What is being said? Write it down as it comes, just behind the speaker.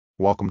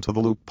Welcome to the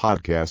Loop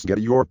Podcast. Get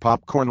your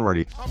popcorn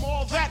ready. I'm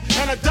all that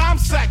and a dime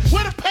sack.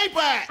 Where the paper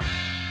at?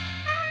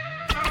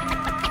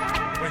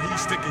 When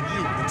he's sticking you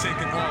and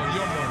taking all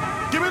your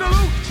money. Give me the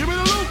loop. Give me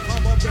the loop.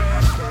 I'm a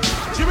bad boy.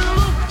 Give me the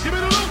loop. Give me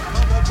the loop.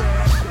 I'm a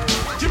bad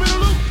boy. Give me the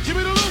loop. Give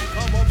me the loop.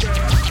 I'm a bad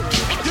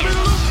boy. Give me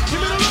the loop.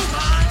 Give me the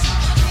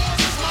loop.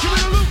 Give me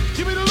the loop.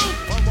 Give me the loop.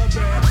 I'm a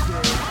bad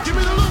boy. Give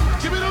me the loop.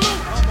 Give me the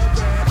loop. I'm a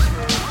bad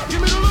boy.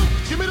 Give me the loop.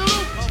 Give me the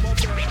loop. I'm a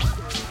bad boy.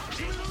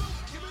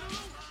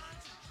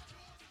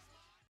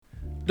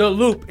 The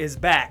Loop is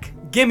back.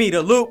 Gimme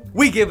the Loop.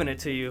 We giving it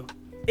to you.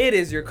 It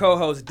is your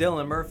co-host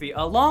Dylan Murphy,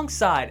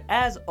 alongside,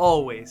 as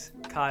always,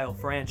 Kyle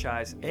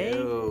Franchise,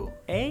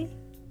 A.K.A.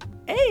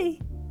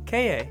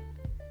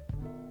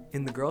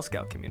 in the Girl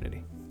Scout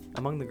community,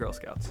 among the Girl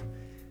Scouts,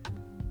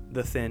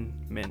 the Thin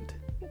Mint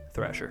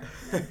Thrasher.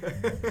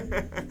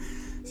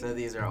 So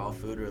these are all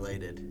food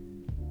related.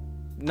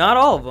 Not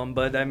all of them,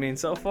 but I mean,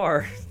 so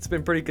far it's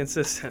been pretty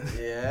consistent.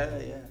 Yeah,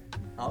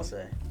 I'll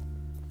say.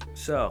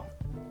 So,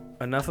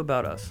 enough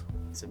about us.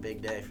 It's a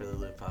big day for the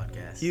Loop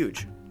Podcast.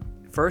 Huge.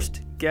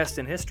 First guest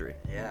in history.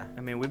 Yeah.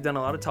 I mean, we've done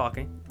a lot of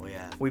talking. We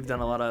have. We've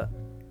done a lot of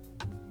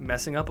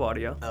messing up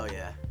audio. Oh,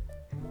 yeah.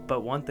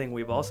 But one thing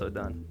we've also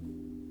done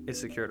is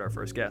secured our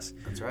first guest.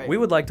 That's right. We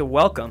would like to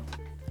welcome,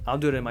 I'll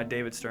do it in my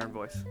David Stern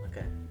voice.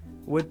 Okay.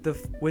 With the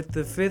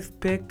fifth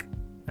pick,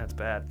 that's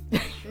bad.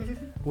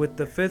 With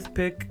the fifth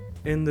pick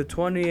in the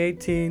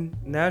 2018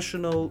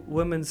 National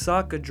Women's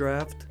Soccer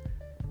Draft,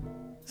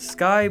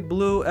 Sky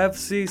Blue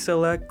FC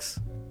selects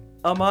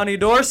Imani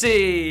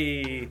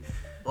Dorsey.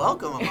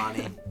 Welcome,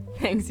 Imani.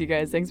 Thanks, you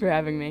guys. Thanks for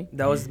having me.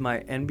 That was my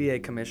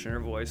NBA commissioner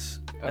voice,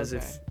 as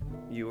Okay. if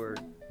you were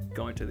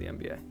going to the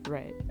NBA.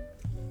 Right.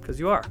 Because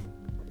you are.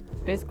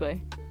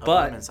 Basically.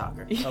 But- Women's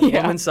soccer.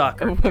 Women's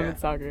soccer. Of women's Yeah.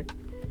 soccer.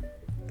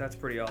 That's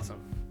pretty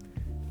awesome.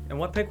 And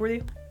what pick were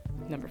you?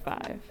 Number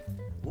 5.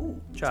 Ooh,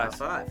 Chaz. top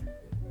 5.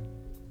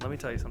 Let me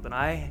tell you something.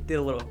 I did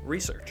a little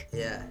research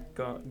Yeah,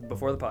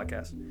 before the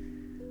podcast.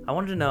 I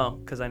wanted to know,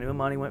 because I knew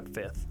Imani went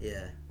 5th.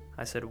 yeah.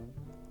 I said,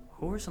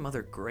 who are some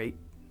other great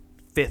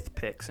 5th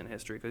picks in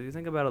history? Because you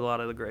think about a lot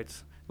of the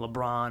greats.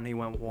 LeBron, he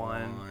went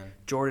 1.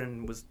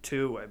 Jordan was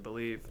 2, I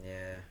believe.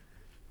 Yeah.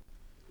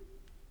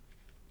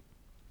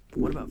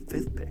 What about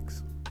 5th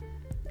picks?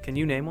 Can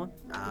you name one?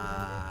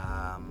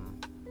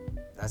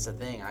 That's the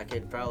thing. I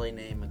could probably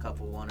name a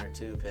couple 1 or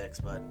 2 picks,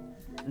 but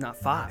Not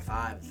 5.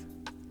 5.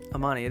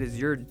 Amani, it is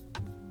your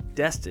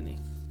destiny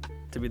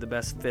to be the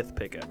best 5th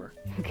pick ever.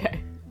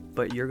 Okay.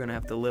 But you're going to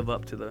have to live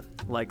up to the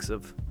likes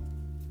of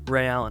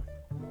Ray Allen.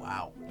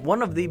 Wow.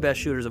 One of the best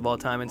shooters of all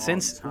time. And All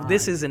since time.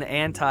 this is an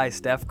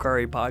anti-Steph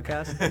Curry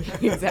podcast,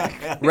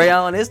 Exactly. Ray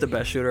Allen is the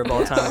best shooter of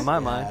all time in my Yeah,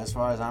 mind. as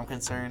far as I'm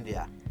concerned,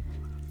 yeah.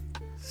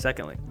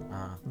 Secondly,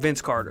 Uh,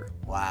 Vince Carter.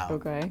 wow.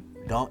 Okay.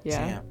 Don't Yeah.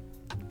 champ.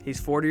 He's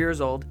 40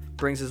 years old,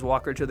 brings his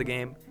walker to the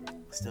game.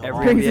 Still Every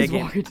on. Brings NBA his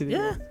game. walker to the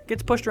Yeah,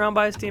 gets pushed around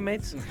by his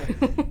teammates.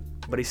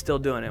 But he's still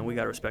doing it, and we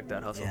got to respect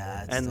that hustle.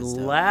 Yeah, and that's dope.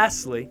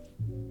 lastly,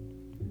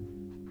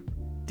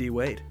 D.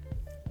 Wade.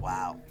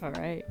 Wow. All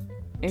right.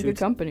 In Two good t-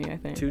 company, I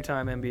think.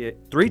 2-time NBA,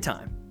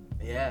 3-time.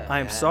 Yeah. I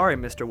am yeah. sorry,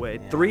 Mr.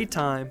 Wade. Yeah.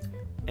 3-time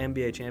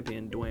NBA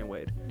champion Dwayne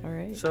Wade. All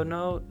right. So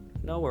no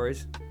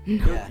worries.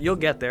 Yeah. You'll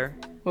get there.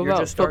 What You're about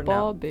just starting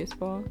football, out.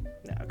 baseball?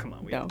 Nah, come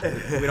on. No.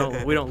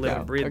 We don't live No,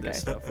 and breathe okay. this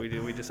stuff.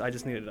 I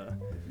just needed a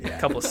Yeah.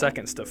 couple of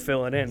seconds to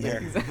fill it in Yeah.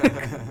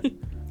 here.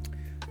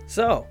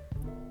 So,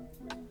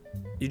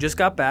 you just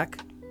got back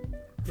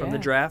from the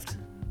Yeah. draft.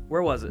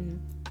 Where was it?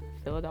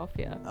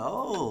 Philadelphia.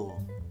 Oh.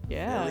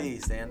 Yeah. Philly,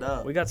 stand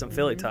up. We got some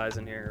Philly ties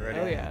in here already.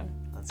 Oh, yeah.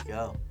 Let's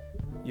go.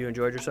 You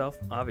enjoyed yourself?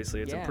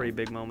 Obviously, it's a Yeah. prety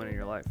big moment in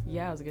your life.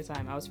 Yeah, it was a good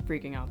time. I was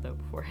freaking out, though,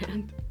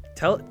 beforehand.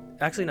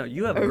 Actually, no,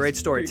 you have a I great was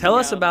story. freaking Tell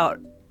us out. about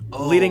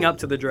Oh, leading up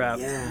to the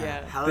draft.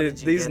 Yeah. How did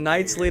you These get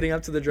nights there? leading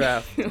up to the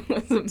draft. It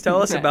was a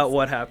Tell us mess. about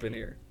what happened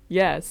here.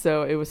 Yeah,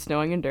 so it was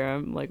snowing in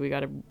Durham. Like, we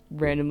got a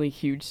randomly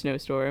huge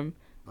snowstorm.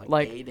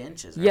 like, 8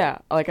 inches, right? Yeah,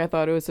 like, I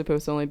thought it was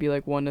supposed to only be,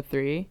 like, 1 to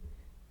 3.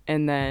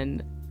 And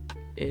then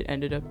it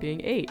ended up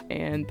being 8.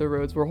 And the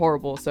roads were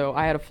horrible. So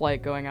I had a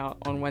flight going out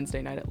on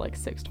Wednesday night at, like,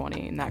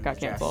 6:20. And that got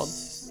canceled.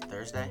 Just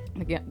Thursday?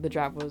 Like, yeah, the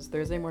draft was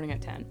Thursday morning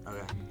at 10.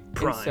 Okay.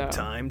 Prime so-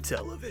 time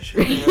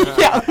television.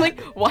 Yeah, I'm like,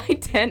 why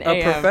 10 A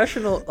a.m.?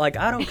 professional, like,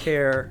 I don't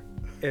care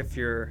if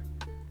you're,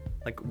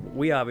 like,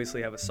 we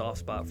obviously have a soft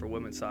spot for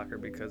women's soccer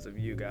because of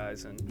you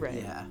guys, and Right.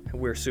 Yeah,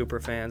 we're super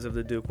fans of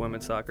the Duke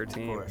women's soccer of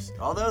team. course.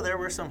 Although there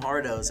were some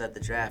hardos at the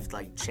draft,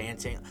 like,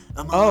 chanting,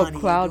 Oh, Imani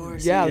Cloud-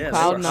 Dorsey. yeah, Yeah,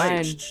 Cloud they were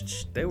Nine.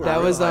 hyped. They were That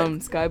real was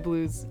hyped. Sky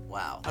Blues.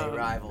 Wow, they um,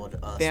 rivaled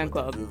us fan with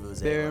club. the Vuvuzela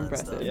Very and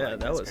impressive. stuff. Yeah, Like, that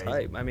that's was crazy.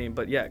 hype. I mean,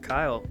 but yeah,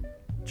 Kyle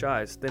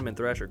Chise, Thin Mint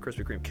Thrasher,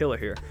 Krispy Kreme Killer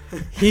here.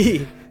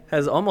 He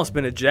has almost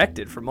been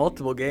ejected for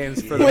multiple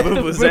games for the With the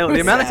Vuvuzela.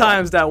 The amount of Vuvuzela.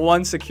 times that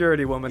one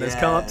security woman has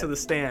come up Yeah. to the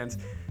stands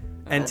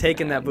and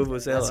taken that That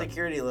Vuvuzela.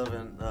 security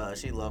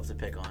she loved to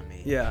pick on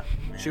me. Yeah,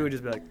 she Man. would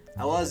just be like,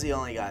 I was the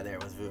only guy there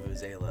with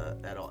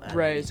Vuvuzela at all. At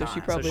Right, any so she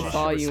time, probably she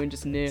saw should you and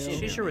just knew.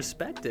 she should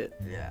respect it.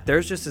 Yeah.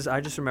 There's just this, I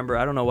just remember,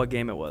 I don't know what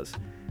game it was,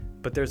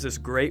 but there's this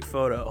great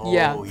photo.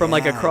 Yeah. From,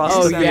 like, across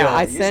Oh, the field. yeah,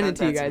 I You sent it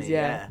to you that guys, me,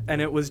 yeah.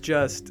 And it was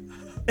just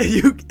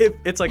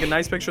it's like a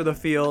nice picture of the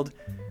field.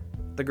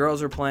 The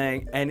girls are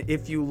playing, and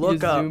if you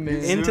look up zoom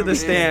in. into Zoom the in.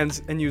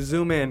 stands and you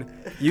zoom in,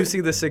 you see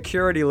the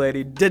security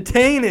lady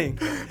detaining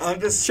I'm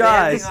just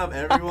Chais. standing up.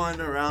 Everyone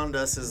around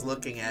us is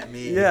looking at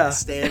me. Yeah.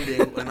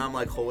 Standing, and I'm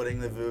like holding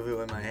the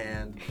vuvu in my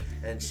hand,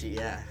 and she,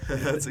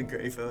 that's a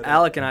great photo.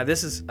 Alec and I.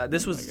 This was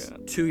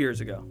God. 2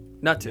 years ago,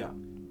 not two.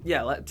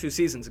 Yeah, 2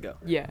 seasons ago.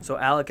 Yeah. So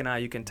Alec and I,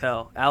 you can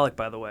tell. Alec,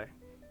 by the way,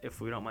 if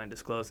we don't mind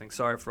disclosing,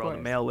 sorry for all the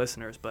course. male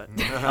listeners, but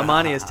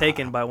Imani is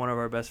taken by one of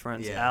our best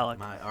friends, Alec.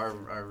 Our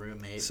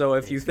roommate. So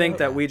if you is- think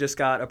that yeah. we just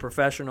got a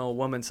professional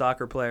woman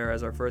soccer player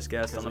as our first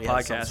guest on the we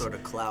have some podcast, sort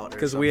of clout, or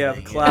because we have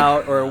something,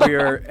 clout or we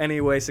are any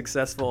way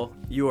successful,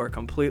 you are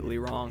completely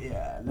wrong.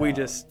 Yeah,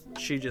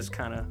 She just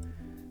kind of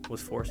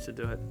was forced to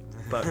do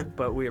it,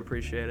 but we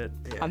appreciate it.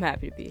 Yeah. I'm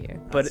happy to be here.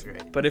 That's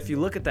great. But if you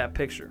look at that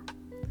picture,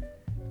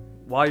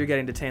 while you're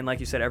getting detained, like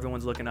you said,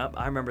 everyone's looking up.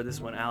 I remember this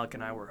when Alec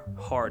and I were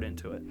hard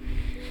into it.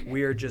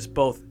 We are just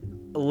both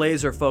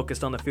laser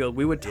focused on the field.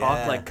 We would talk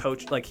Yeah. like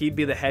coach, like he'd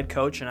be the head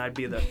coach and I'd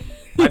be like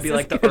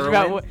the About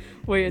Irwin.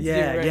 what you had to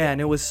do, right? Yeah, and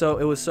it was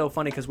so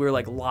funny because we were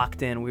like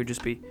locked in. We would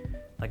just be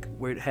like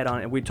we'd head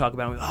on and we'd talk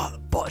about it. Oh, the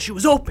ball, she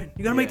was open.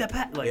 You gotta make that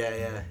pass. Like,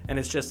 yeah. And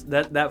it's just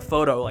that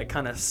photo like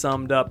kind of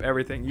summed up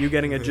everything. You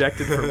getting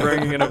ejected for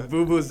bringing in a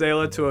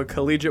vuvuzela to a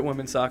collegiate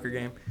women's soccer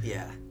game.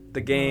 Yeah.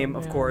 The game,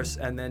 of yeah. course,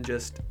 and then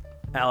just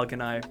Alec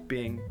and I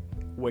being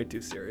way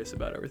too serious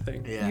about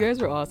everything. Yeah. You guys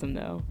were awesome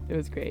though. It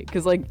was great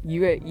because like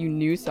you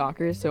knew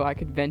soccer, so I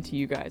could vent to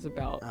you guys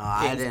about. Oh,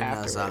 I games didn't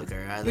afterwards. know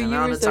soccer. But The you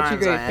amount were of such a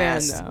times great I fan,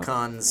 asked though.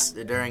 Cons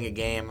during a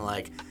game,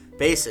 like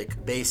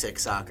basic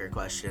soccer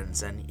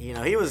questions, and he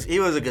was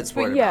a good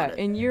sport But yeah, about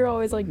it. and you're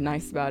always like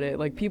nice about it.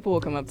 Like people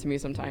will come up to me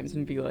sometimes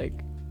and be like,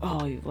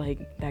 "Oh,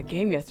 like that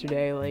game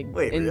yesterday." Like,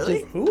 Wait, and really?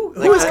 just- Who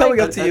Like, is coming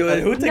like, up to you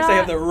and who thinks they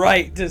have the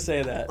right to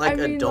say that? Like I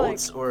mean,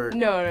 adults like- or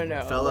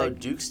No. fellow like,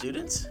 Duke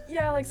students?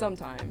 yeah, like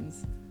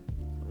sometimes.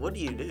 What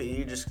do?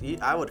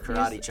 I would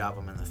karate chop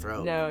them in the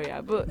throat. No,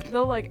 yeah, but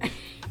they'll like.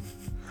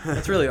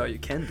 That's really all you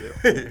can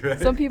do.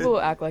 Some people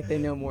will act like they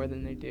know more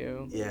than they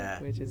do. Yeah,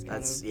 Which is kind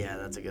that's of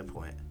that's a good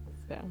point.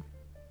 yeah.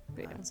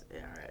 But yeah. Yeah,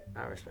 all right,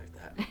 I respect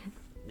that.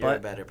 You're But- a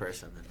better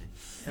person than me.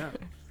 Yeah.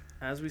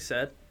 As we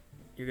said,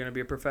 you're gonna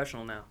be a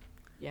professional now.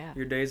 Yeah.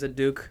 Your days at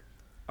Duke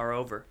are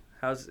over.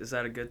 Is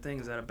that a good thing?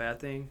 Is that a bad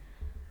thing?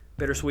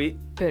 Bittersweet?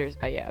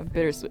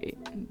 Bittersweet.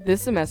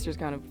 This semester's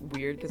kind of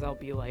weird because I'll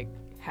be like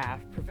half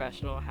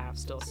professional, half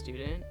still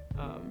student.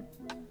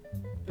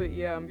 But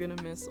yeah, I'm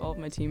gonna miss all of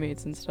my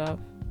teammates and stuff.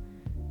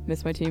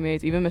 Miss my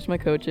teammates, even miss my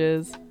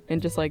coaches,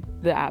 and just like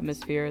the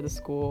atmosphere, the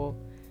school,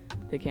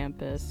 the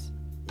campus.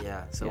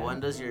 Yeah. So Yeah. when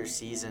does your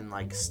season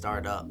like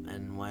start up,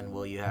 and when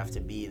will you have to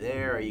be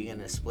there? Are you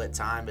gonna split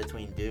time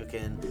between Duke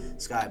and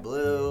Sky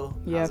Blue?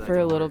 Yeah, How's that for a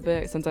gonna little work?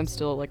 bit, since I'm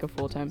still like a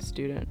full-time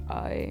student,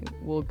 I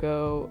will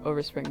go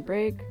over spring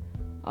break,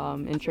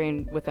 and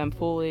train with them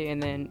fully,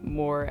 and then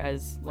more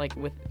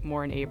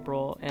in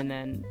April, and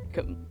then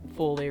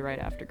fully right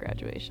after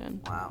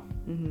graduation. Wow.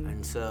 hmm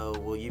And so,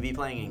 will you be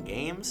playing in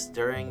games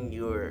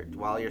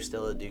while you're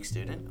still a Duke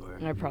student, or?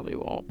 I probably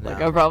won't. No.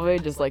 Like I'll probably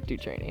just like do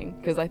training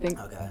because I think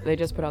Okay. they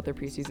just put out their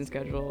preseason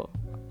schedule,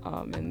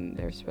 and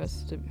they're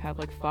supposed to have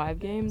like 5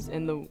 games,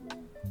 and the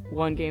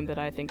one game that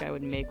I think I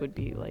would make would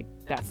be like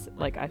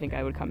I think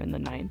I would come in the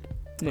 9th,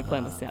 and they play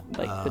on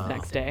the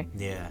next day.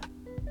 Yeah,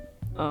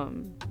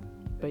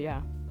 But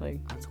yeah,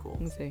 like that's cool.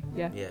 let's see.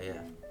 Yeah.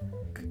 Yeah.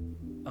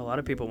 A lot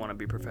of people want to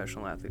be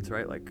professional athletes,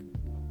 right? Like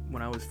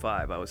when I was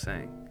 5, I was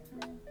saying,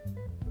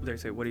 they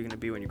say, what are you going to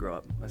be when you grow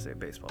up? I say a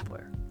baseball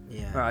player.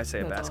 Yeah. Or I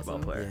say a That's basketball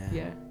awesome. player.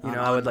 Yeah. You know,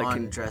 I would like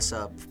on dress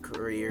up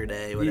career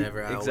day,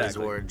 whatever. I always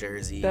exactly. wore a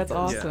jersey. That's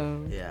 'cause-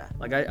 awesome. Yeah.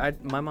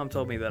 Like my mom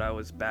told me that I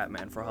was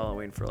Batman for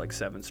Halloween for like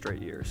 7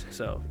 straight years.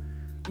 So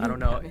I don't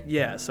know. Batman.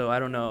 Yeah, so I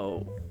don't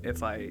know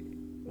if I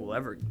will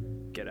ever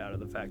get out of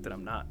the fact that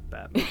I'm not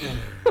Batman.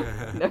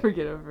 Never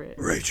get over it.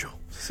 Rachel.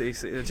 See,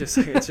 it's just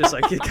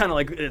like it kind of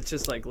like it's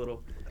just like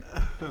little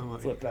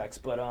flip backs.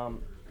 But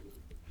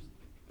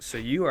so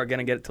you are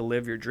gonna get to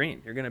live your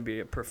dream. You're gonna be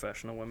a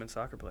professional women's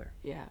soccer player.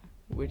 Yeah,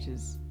 which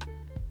is,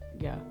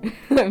 yeah.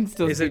 I'm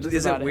still. Is it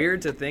speechless about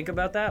weird to think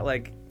about that?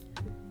 Like,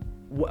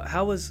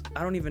 how was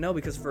I don't even know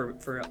because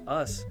for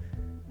us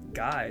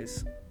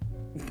guys.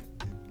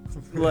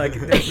 Like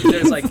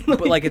there's like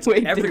but like it's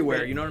way everywhere,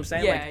 different. you know what I'm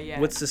saying? Yeah, like yeah.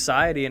 with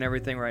society and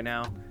everything right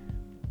now,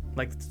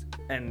 like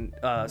and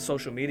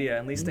social media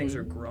and these things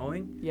are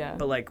growing. Yeah.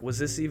 But like was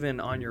this even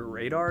on your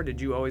radar?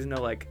 Did you always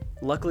know like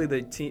luckily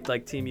the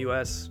Team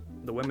US,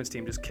 the women's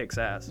team just kicks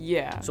ass.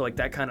 Yeah. So like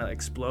that kind of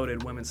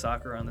exploded women's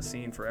soccer on the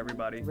scene for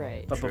everybody.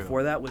 Right. But True.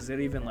 before that was it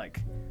even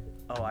like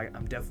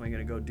I'm definitely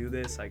going to go do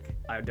this. Like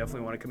I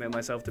definitely want to commit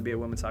myself to be a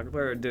women's soccer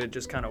player or did it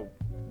just kind of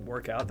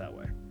work out that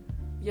way?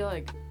 Yeah,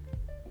 like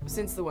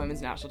since the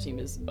women's national team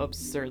is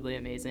absurdly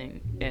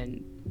amazing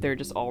and they're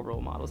just all role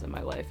models in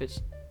my life,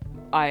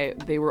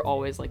 they were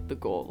always like the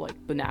goal,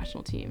 like the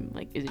national team,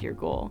 like is your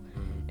goal.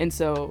 And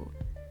so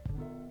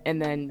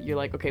And then you're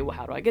like, okay, well,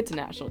 how do I get to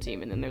national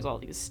team? And then there's all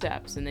these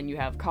steps. And then you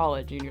have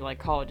college, and you're like,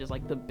 college is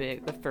like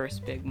the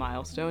first big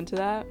milestone to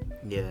that.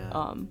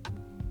 Yeah.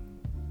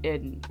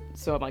 And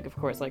so I'm like, of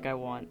course, like I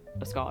want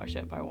a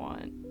scholarship. I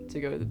want to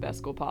go to the best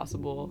school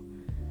possible.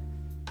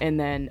 And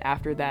then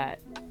after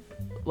that,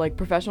 like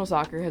professional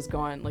soccer has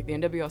gone, like the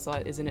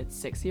NWSL is in its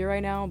 6th year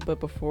right now, but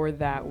before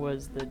that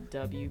was the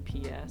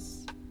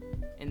WPS.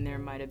 And there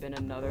might have been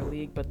another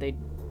league, but they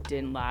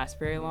didn't last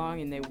very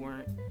long, and they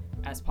weren't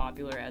as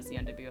popular as the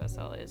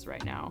NWSL is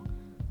right now.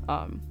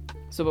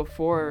 So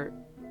before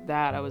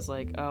that, I was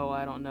like, oh,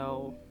 I don't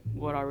know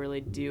what I'll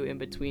really do in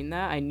between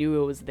that. I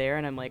knew it was there,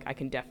 and I'm like, I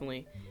can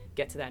definitely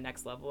get to that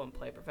next level and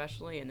play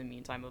professionally in the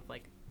meantime of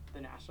like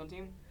the national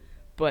team.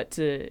 But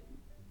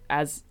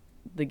as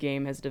the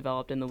game has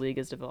developed and the league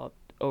has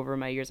developed over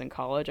my years in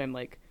college, I'm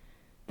like,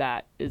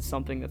 that is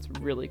something that's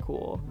really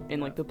cool.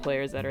 And like the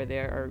players that are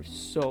there are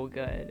so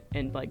good,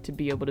 and like to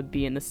be able to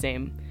be in the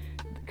same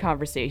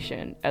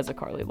conversation as a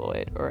Carly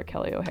Lloyd or a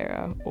Kelly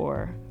O'Hara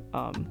or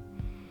Alex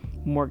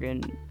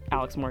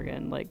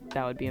Morgan, like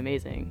that would be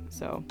amazing.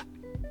 So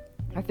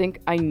I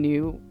think I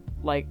knew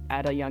like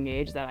at a young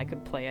age that I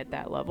could play at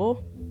that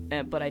level,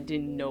 but I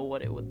didn't know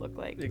what it would look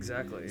like.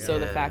 Exactly. Yeah. So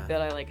the fact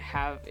that I like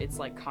have it's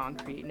like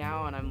concrete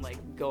now, and I'm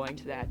like going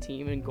to that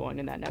team and going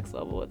to that next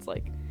level, it's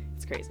like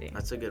it's crazy.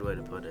 That's a good way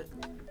to put it.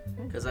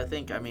 Because I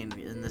think, I mean,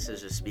 and this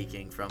is just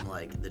speaking from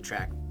like the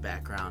track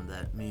background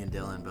that me and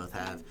Dylan both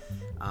have,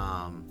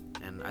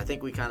 and I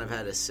think we kind of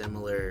had a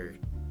similar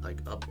like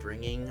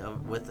upbringing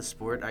with the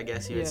sport, I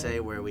guess you would say,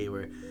 where we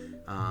were,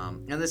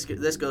 and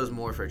this goes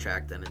more for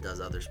track than it does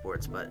other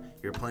sports, but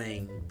you're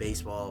playing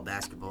baseball,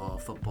 basketball,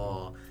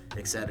 football,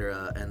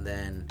 etc., and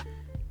then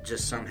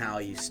just somehow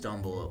you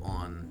stumble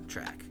on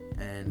track,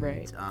 and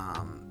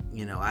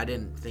you know, I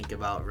didn't think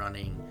about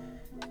running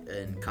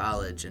in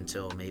college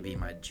until maybe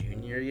my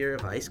junior year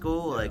of high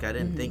school. Like I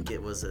didn't think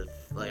it was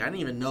I didn't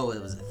even know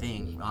it was a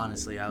thing,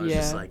 honestly. I was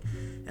just like,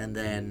 and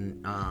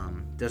then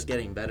just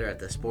getting better at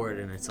the sport,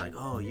 and it's like,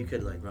 oh, you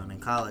could like run in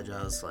college.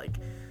 I was like,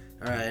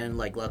 all right, and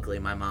like luckily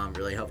my mom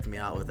really helped me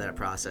out with that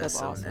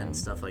process and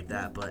stuff like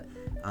that. But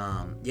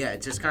yeah,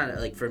 it just kind of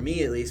like, for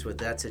me at least with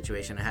that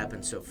situation, it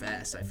happened so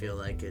fast. I feel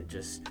like it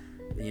just,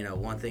 you know,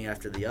 one thing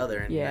after the other,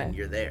 and then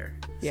you're there.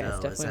 Yeah,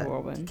 so it's definitely a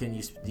whirlwind.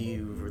 Do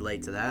you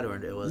relate to that, or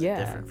it was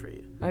different for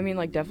you? I mean,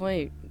 like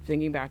definitely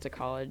thinking back to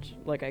college,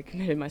 like I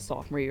committed my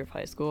sophomore year of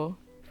high school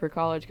for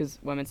college because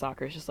women's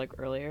soccer is just like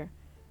earlier.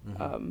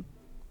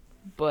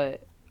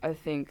 But I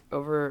think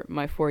over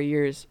my 4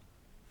 years,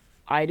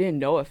 I didn't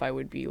know if I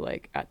would be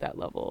like at that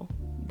level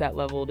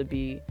to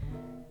be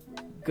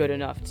good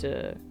enough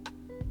to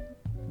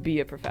be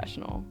a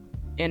professional.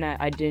 And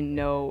I didn't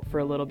know for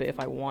a little bit if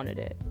I wanted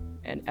it,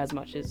 and as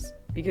much as,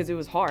 because it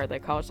was hard.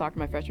 Like college soccer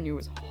my freshman year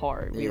was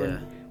hard.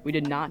 We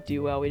did not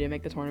do well. We didn't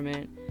make the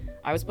tournament.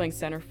 I was playing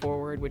center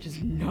forward, which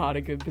is not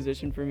a good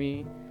position for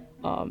me.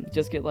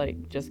 Just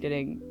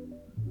getting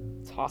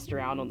tossed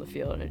around on the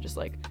field, and it just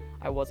like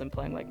I wasn't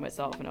playing like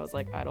myself, and I was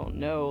like, I don't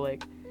know,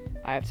 like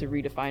I have to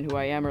redefine who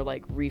I am, or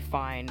like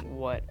refine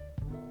what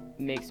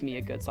makes me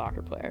a good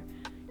soccer player.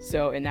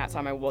 So in that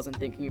time I wasn't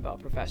thinking about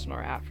professional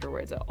or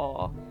afterwards at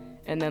all.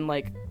 And then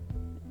like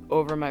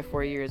over my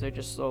 4 years I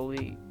just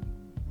slowly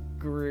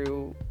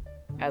grew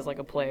as like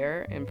a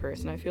player in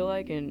person, I feel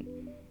like. And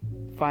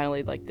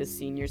finally like this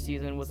senior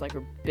season was like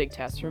a big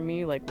test for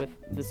me, like with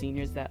the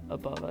seniors that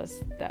above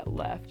us that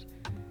left.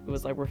 It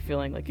was like we're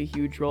feeling like a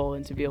huge role,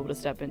 and to be able to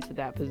step into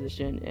that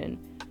position and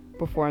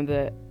perform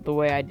the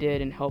way I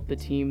did and help the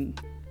team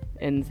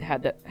and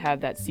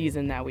have that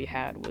season that we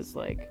had was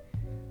like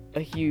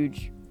a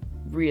huge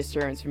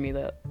reassurance for me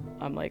that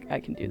I'm like, I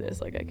can do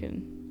this, like I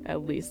can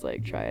at least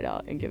like try it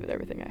out and give it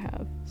everything I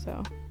have.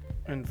 So,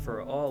 and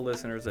for all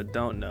listeners that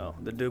don't know,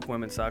 the Duke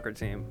women's soccer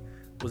team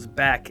was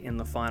back in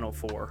the Final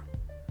Four.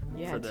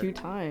 Yeah, 2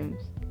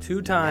 times.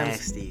 2 times.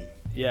 Nasty.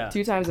 Yeah.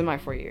 2 times in my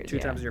 4 years. 2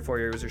 times in your 4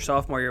 years. It was your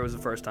sophomore year was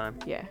the first time.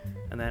 Yeah.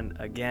 And then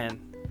again,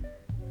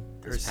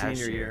 her This past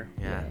senior year.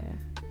 Yeah.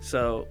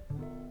 So,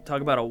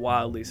 talk about a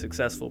wildly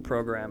successful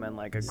program and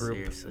like a group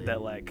Seriously.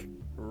 that like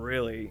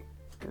really,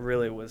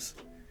 really was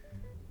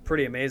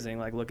pretty amazing.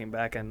 Like looking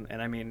back, and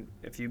I mean,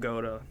 if you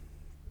go to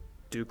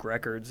Duke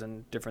records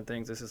and different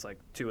things, this is like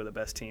 2 of the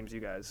best teams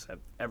you guys have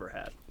ever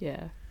had.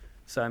 Yeah.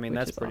 So I mean, Which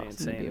that's is pretty awesome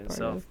to be insane a in part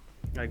itself.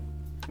 of. Like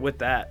with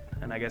that,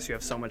 and I guess you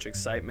have so much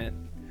excitement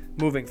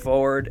moving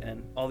forward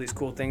and all these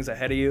cool things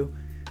ahead of you.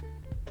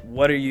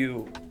 What are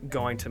you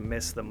going to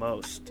miss the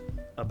most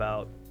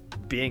about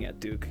being at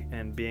Duke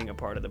and being a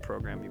part of the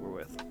program you were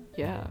with?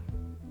 Yeah.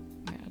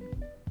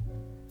 Man.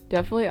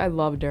 Definitely I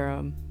love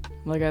Durham.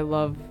 Like I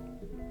love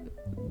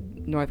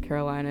North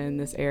Carolina in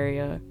this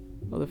area.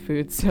 Well, the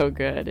food's so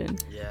good,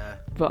 and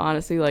but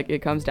honestly, like it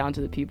comes down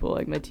to the people.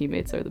 Like my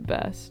teammates are the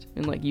best,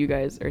 and like you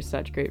guys are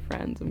such great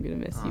friends. I'm gonna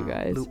miss you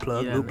guys. Loop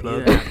plug.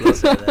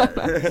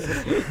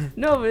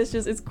 No, but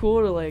it's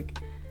cool to like,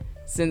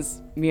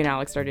 since me and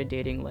Alex started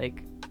dating,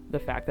 like the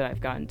fact that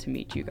I've gotten to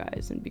meet you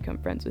guys and become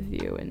friends with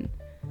you, and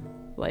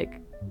like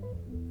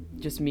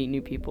just meet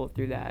new people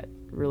through that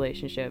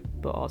relationship,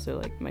 but also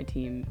like my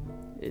team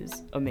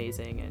is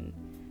amazing and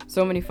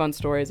so many fun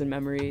stories and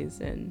memories,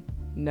 and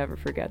never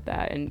forget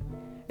that. And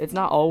it's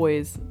not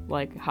always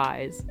like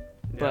highs,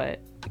 but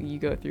you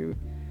go through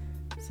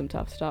some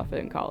tough stuff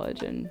in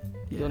college and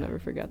you'll never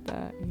forget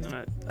that. You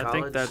know? I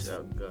think that's.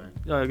 Oh, go ahead.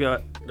 Oh,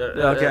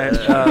 go ahead.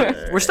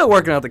 Okay. We're still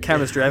working out the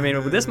chemistry. I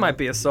mean, this might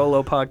be a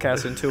solo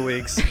podcast in 2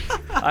 weeks.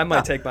 I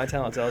might take my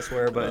talents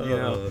elsewhere, but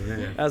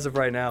as of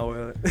right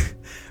now,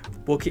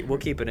 we'll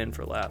keep it in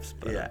for laughs.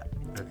 But, Yeah.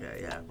 Okay.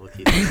 Yeah. We'll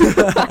keep.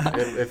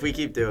 if we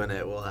keep doing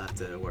it, we'll have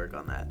to work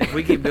on that. If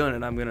we keep doing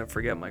it, I'm gonna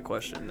forget my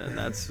question, and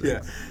that's.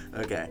 Yeah.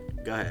 Okay.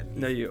 Go ahead.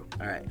 No, you.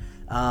 All right.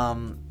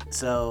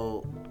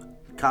 So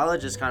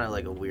college is kind of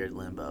like a weird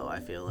limbo, I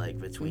feel like,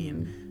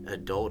 between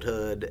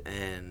adulthood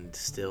and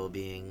still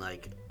being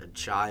like a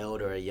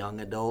child or a young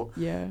adult.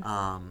 Yeah.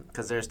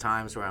 Because there's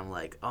times where I'm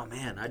like, oh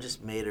man, I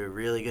just made a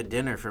really good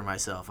dinner for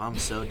myself. I'm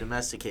so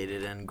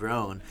domesticated and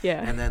grown.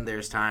 Yeah. And then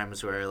there's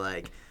times where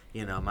like,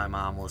 you know, my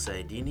mom will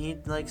say, do you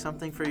need like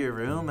something for your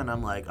room? And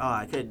I'm like, oh,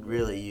 I could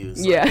really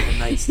use like, a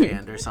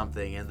nightstand or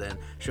something. And then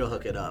she'll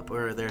hook it up.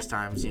 Or there's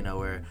times, you know,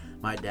 where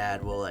my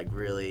dad will like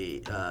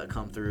really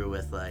come through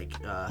with like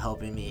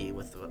helping me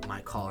with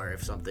my car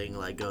if something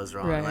like goes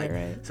wrong.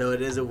 Right. So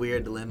it is a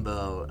weird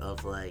limbo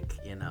of like,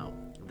 you know,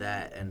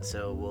 that. And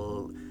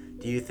so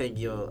do you think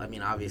I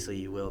mean, obviously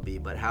you will be,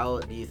 but how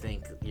do you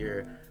think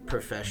your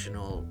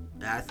professional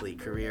athlete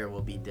career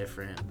will be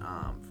different,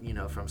 you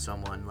know, from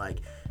someone like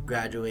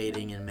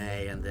graduating in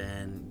May and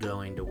then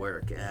going to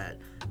work at,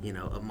 you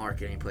know, a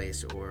marketing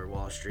place or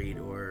Wall Street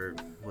or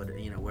what,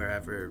 you know,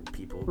 wherever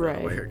people go to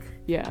work?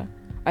 Yeah.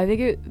 I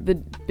think the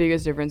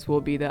biggest difference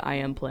will be that I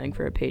am playing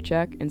for a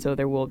paycheck, and so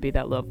there will be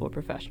that level of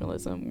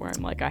professionalism where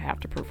I'm like, I have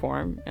to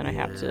perform and I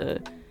have to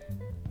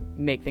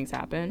make things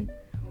happen,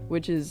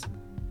 which is,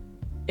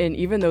 and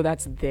even though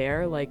that's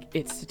there, like,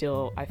 it's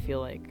still, I feel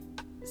like,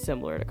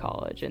 similar to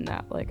college in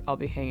that, like, I'll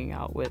be hanging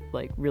out with,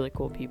 like, really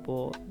cool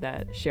people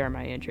that share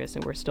my interests,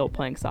 and we're still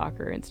playing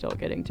soccer and still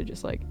getting to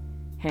just, like,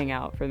 hang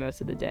out for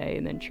most of the day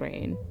and then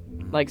train.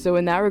 Like, so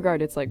in that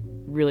regard, it's, like,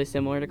 really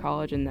similar to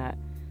college in that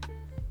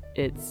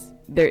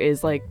there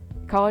is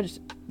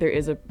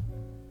a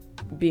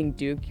being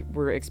Duke,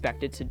 we're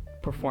expected to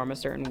perform a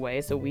certain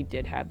way, so we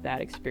did have that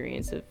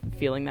experience of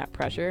feeling that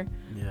pressure.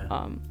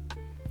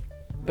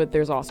 But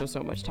there's also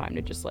so much time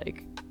to just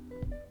like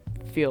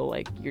feel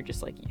like you're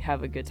just like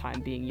have a good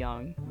time being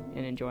young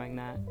and enjoying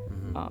that.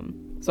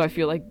 So I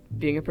feel like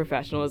being a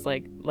professional is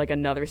like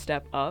another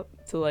step up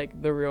to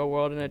like the real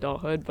world and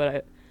adulthood,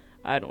 but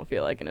I don't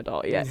feel like an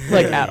adult yet,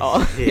 like at all.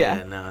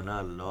 No,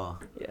 not at all.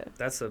 Yeah,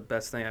 that's the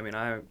best thing. I mean,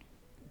 I'm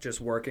just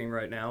working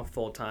right now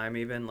full time,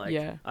 even like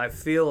Yeah. I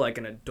feel like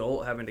an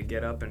adult having to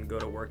get up and go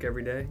to work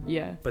every day.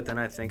 Yeah. But then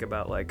I think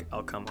about like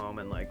I'll come home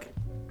and like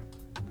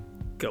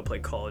go play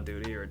Call of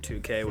Duty or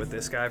 2K with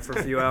this guy for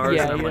a few hours,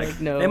 Yeah, and I'm you're like, like,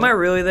 no. am I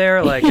really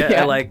there? Like,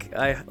 Yeah.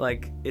 I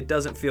it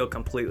doesn't feel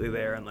completely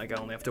there, and like I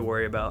only have to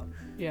worry about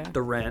Yeah.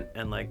 the rent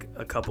and like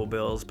a couple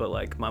bills, but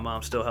like my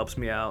mom still helps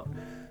me out,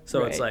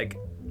 so it's Right. like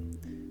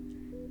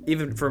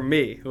even for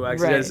me who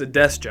actually Right. has a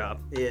desk job,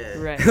 Yeah.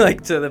 Right.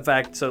 like to the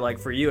fact, so like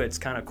for you it's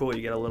kind of cool,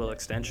 you get a little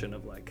extension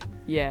of like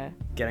Yeah.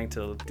 getting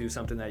to do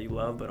something that you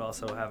love, but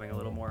also having a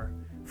little more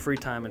free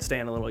time and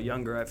staying a little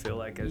younger, I feel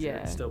like, as Yeah.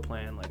 you're still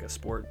playing like a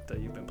sport that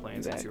you've been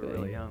playing since you were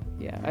Exactly. really young.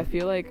 Yeah. I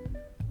feel like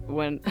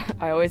when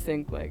I always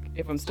think like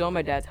if I'm still on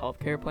my dad's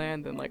healthcare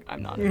plan, then like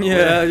I'm not. an adult.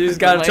 Yeah, you just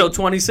got Like- until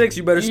 26.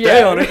 You better stay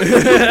Yeah. on it.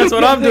 That's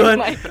what I'm doing.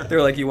 Like-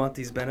 They're like, you want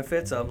these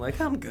benefits? I'm like,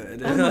 I'm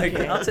good. I'm like,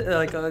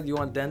 okay. you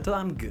want dental?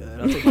 I'm good.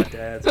 I'll take my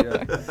dad's.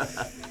 Yeah.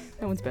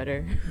 That one's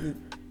better.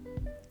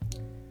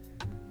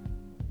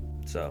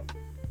 So,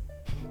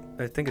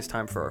 I think it's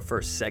time for our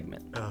first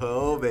segment.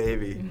 Oh,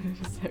 baby.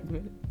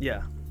 Segment.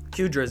 Yeah,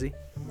 cue Drizzy.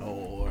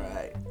 All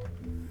right.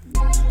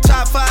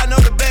 Top 5, no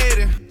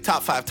debating.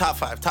 Top 5, top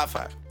 5, top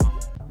 5.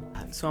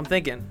 So I'm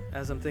thinking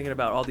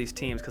about all these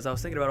teams, because I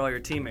was thinking about all your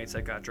teammates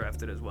that got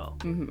drafted as well.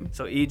 Mm-hmm.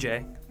 So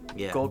EJ,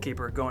 Yeah.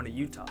 goalkeeper, going to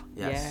Utah.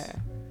 Yes. Yeah.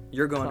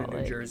 You're going Salt to New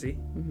Lake. Jersey.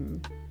 Mm-hmm.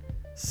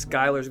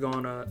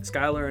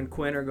 Skylar and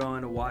Quinn are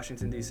going to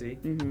Washington, D.C.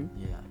 Mm-hmm.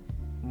 Yeah.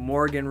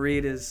 Morgan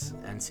Reed is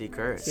NC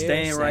Curry.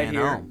 staying right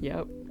here. home.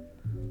 Yep.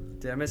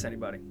 Did I miss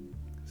anybody?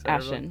 Is that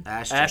Ashton.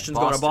 Ashton's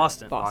going to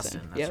Boston.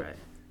 Boston, that's Yep. right.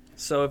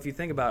 So if you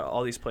think about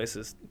all these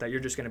places that you're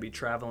just going to be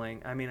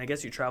traveling, I mean, I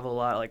guess you travel a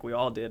lot like we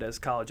all did as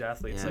college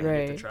athletes. Yeah. Like you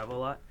get to Right. travel a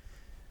lot.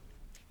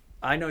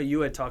 I know you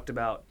had talked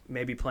about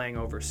maybe playing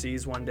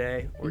overseas one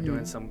day or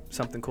doing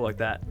something cool like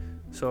that.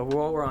 So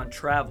while we're on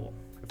travel,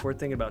 if we're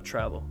thinking about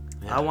travel,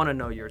 Yeah. I want to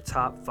know your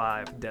top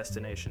 5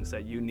 destinations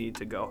that you need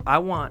to go. I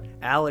want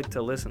Alec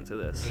to listen to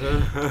this.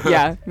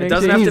 Yeah. It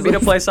doesn't have to be to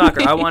play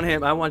soccer. I want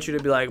you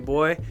to be like,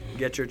 boy,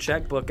 get your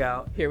checkbook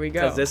out. Here we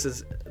go. Because this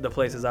is the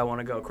places I want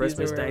to go.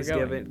 Christmas, where we're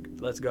Thanksgiving,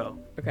 let's go.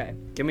 Okay.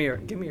 Give me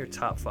your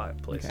top 5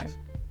 places.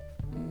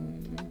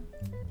 Okay.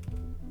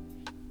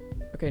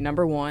 Okay.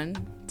 Number 1,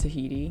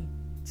 Tahiti.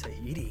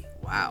 Tahiti.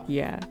 Wow.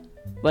 Yeah.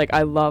 Like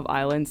I love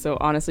islands, so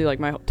honestly, like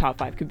my top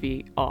 5 could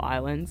be all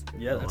islands.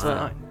 Yeah, that's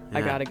Wow. fine. I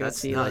Yeah, gotta go that's-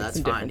 see no, like that's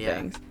some fine,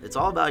 different things. It's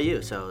all about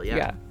you, so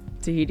Yeah.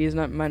 Tahiti is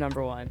not my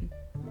number 1.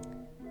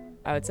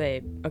 I would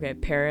say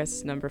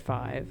Paris number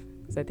 5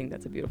 because I think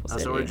that's a beautiful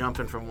city. So we're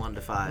jumping from 1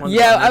 to 5.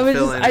 Yeah, And then I was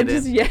filling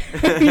just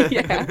it in.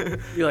 yeah.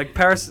 You're like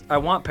Paris. I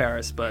want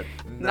Paris, but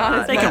Not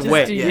as they much can as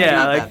wait. Tahiti. Yeah,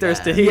 not like that there's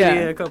bad. Tahiti Yeah.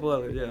 and a couple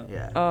others. Yeah.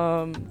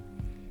 Yeah.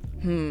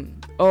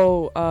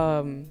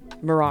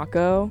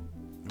 Morocco.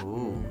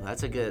 Ooh,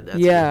 that's a good. That's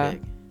Yeah. a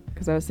good pick.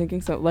 Because I was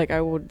thinking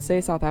I would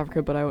say South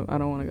Africa, but I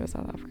don't want to go to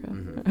South Africa.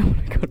 Mhm. I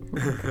want to go to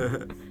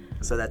Morocco.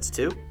 So that's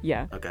 2.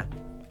 Yeah. Okay,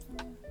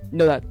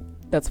 No,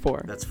 that's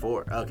 4. that's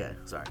 4. Okay,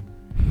 sorry.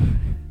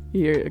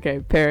 Here, okay,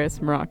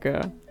 Paris,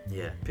 Morocco.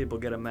 Yeah. People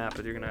get a map,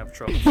 and you're gonna have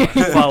trouble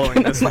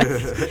following this one. You're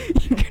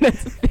gonna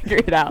have to figure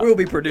it out. We'll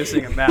be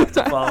producing a map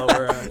to follow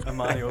where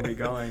Imani will be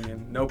going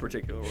in no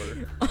particular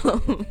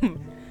order.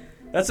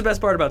 That's the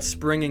best part about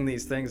springing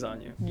these things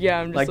on you. Yeah,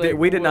 I'm just Like, like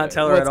we did not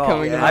tell her what's at all.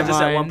 coming to Yeah. my I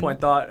just at one mind? point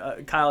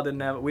thought Kyle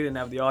we didn't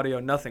have the audio.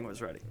 Nothing was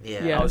ready.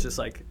 Yeah. Yeah. I was just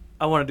like,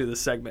 I want to do this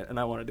segment, and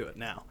I want to do it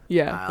now.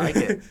 Yeah. I like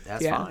it.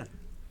 That's Yeah. fine.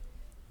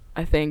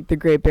 I think the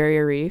Great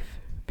Barrier Reef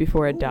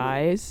before it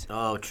dies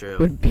Oh, true.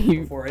 would be.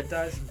 Before it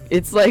dies.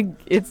 It's like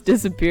it's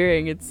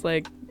disappearing. It's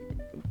like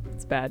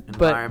it's bad.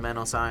 But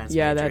Environmental science.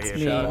 yeah, major that's here.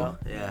 me. Shout out.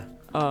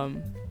 Yeah.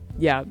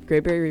 yeah,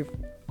 Great Barrier Reef,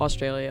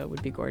 Australia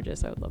would be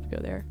gorgeous. I would love to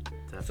go there.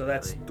 So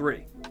that's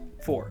Definitely. 3,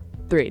 4.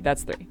 3.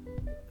 That's 3.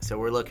 So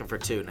we're looking for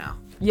 2 now.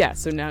 Yeah.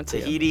 So now 2.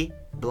 Tahiti,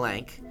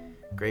 blank.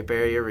 Great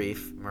Barrier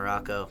Reef,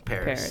 Morocco,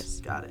 Paris.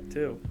 Paris. Got it.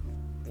 2.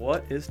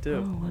 What is 2?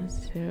 Oh, what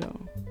is 2?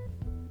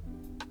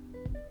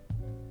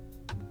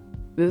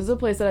 This is a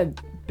place that I've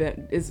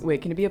been.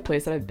 Can it be a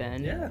place that I've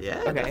been? Yeah. Yeah,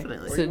 Okay.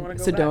 definitely. Where do you wanna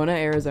go Sedona,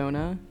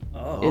 Arizona.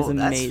 Oh. is that's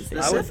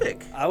amazing.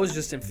 specific. I was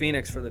just in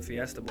Phoenix for the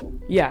Fiesta Bowl.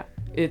 Yeah,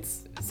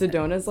 it's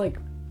Sedona's like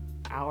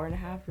hour and a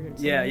half or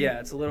something. Yeah, yeah,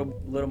 it's a little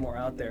more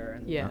out there.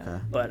 And, Yeah. Okay.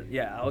 But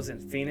yeah, I was in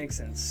Phoenix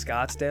and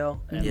Scottsdale,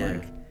 and Yeah.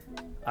 like,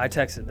 I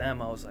texted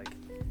them. I was like,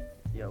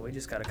 "Yo, we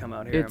just got to come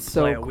out here It's and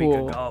play so a week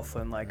cool. of golf."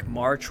 And like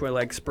March, where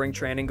like spring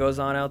training goes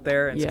on out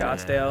there in Yeah.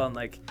 Scottsdale, and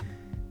like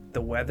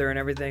the weather and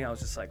everything, I was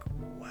just like,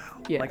 "Wow!"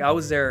 Yeah. Like I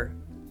was there.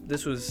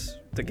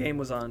 The game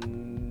was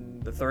on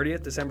the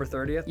 30th, December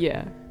 30th.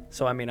 Yeah.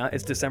 So I mean,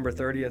 it's December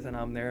 30th, and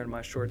I'm there in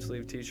my short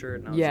sleeve T-shirt.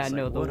 And I was Yeah, just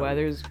no, like, the what a-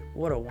 weather's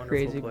what a wonderful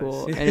crazy place.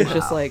 cool. And it's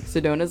just Wow. like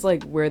Sedona's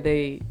like where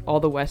all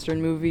the Western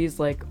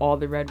movies, like all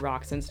the red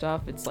rocks and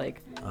stuff, it's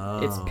like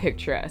it's Oh.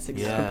 picturesque.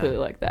 It's Yeah. completely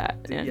like that.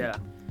 And Yeah,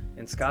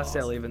 in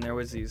Scottsdale, awesome. even there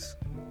was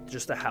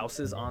just the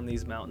houses on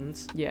these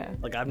mountains. Yeah.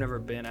 Like I've never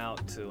been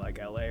out to like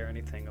LA or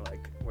anything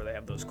like where they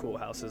have those cool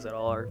houses that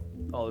all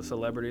the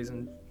celebrities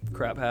and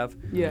crap have.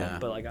 Yeah.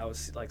 But like I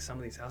was like some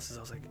of these houses,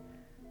 I was like,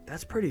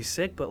 that's pretty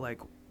sick. But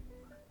like,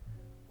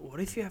 what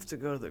if you have to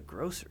go to the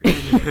grocery?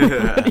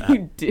 What do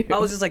you do? I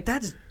was just like,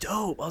 that's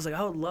dope. I was like,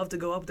 I would love to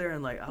go up there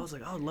and like I was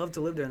like, I would love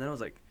to live there. And then I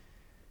was like,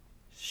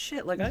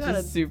 shit, like I It's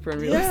gotta just super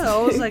unrealistic. yeah. I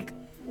was like,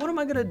 what am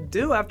I gonna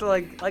do after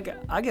like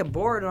I get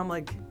bored and I'm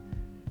like,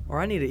 or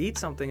I need to eat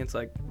something. It's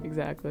like,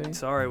 Exactly.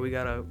 sorry, we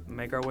gotta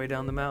make our way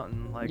down the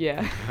mountain. Like,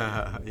 Yeah.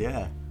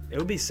 Yeah. it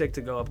would be sick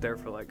to go up there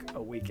for like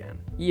a weekend.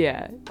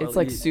 Yeah. It's Well,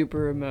 like you- super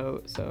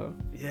remote, so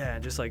Yeah,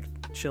 just like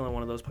chill in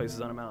one of those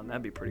places on a mountain.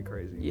 That'd be pretty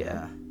crazy.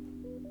 yeah.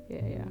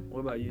 Yeah, yeah.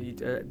 What about you?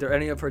 Are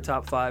any of her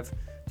top 5?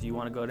 Do you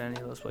want to go to any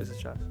of those places,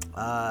 Josh?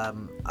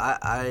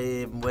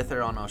 I'm with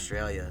her on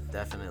Australia,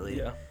 definitely.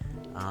 Yeah.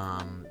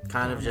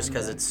 Kind of just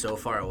because it's so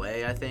far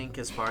away, I think,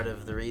 is part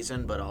of the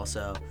reason, but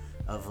also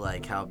of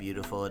like how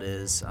beautiful it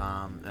is.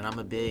 And I'm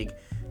a big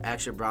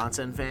Action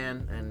Bronson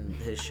fan, and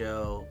his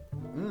show,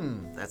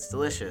 that's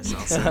delicious.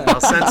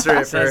 I'll censor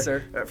it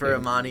Censor. for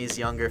Imani's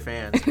younger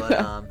fans,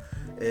 but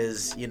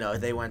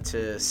they went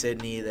to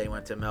Sydney, they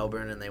went to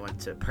Melbourne, and they went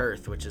to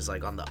Perth, which is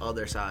like on the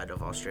other side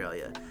of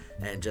Australia,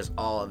 and just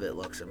all of it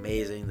looks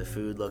amazing. The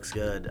food looks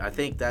good. I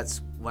think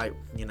that's why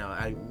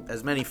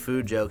as many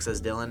food jokes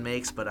as Dylan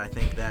makes, but I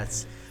think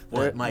that's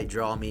what There- might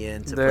draw me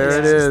into There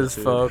it places, the is,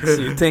 food. folks.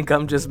 You think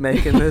I'm just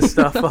making this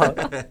stuff up?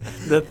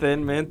 The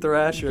Thin Mint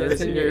Thrasher It is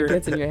here.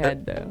 gets in your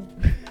head though.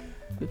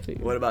 The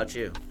food. What about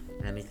you?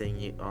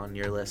 Anything on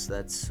your list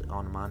that's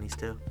on Imani's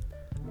too?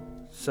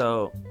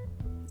 So,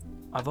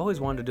 I've always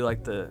wanted to do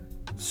like the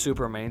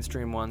super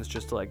mainstream ones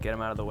just to like get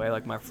them out of the way.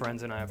 Like my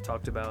friends and I have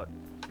talked about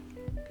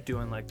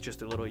doing like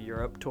just a little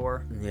Europe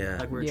tour. Yeah.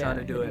 Like we were Yeah, trying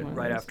to do it hitting one of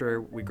right those.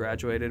 after we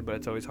graduated, but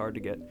it's always hard to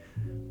get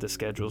the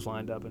schedules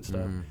lined up and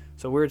stuff. Mhm.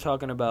 So we were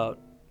talking about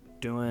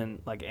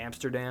doing like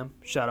Amsterdam.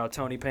 Shout out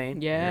Tony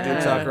Payne, Yeah.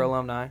 Duke soccer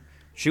alumni.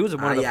 She was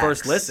one of the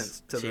first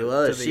listens to she the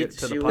was. to She,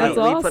 the she pilot.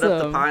 That's we put up the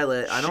awesome.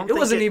 pilot. I don't It think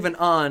wasn't even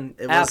on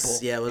it Apple.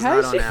 was, yeah, it was How not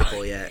did on she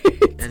Apple yet.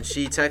 And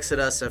she texted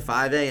us at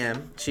 5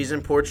 a.m. She's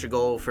in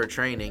Portugal for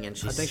training, and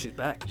I think she's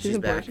back. She's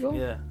in back. Portugal?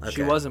 Yeah,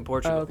 she Okay. was in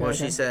Portugal. Oh, okay. Well,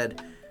 she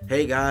said,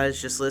 "Hey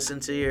guys, just listen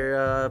to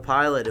your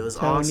pilot. It was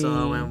Tony.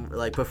 awesome." And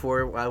like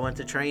before I went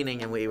to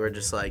training, and we were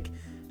just like,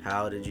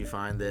 "How did you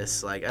find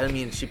this?" Like, I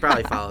mean, she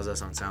probably follows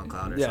us on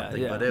SoundCloud or Yeah,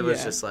 something, yeah. but it was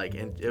Yeah. just like,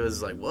 it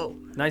was like, whoa,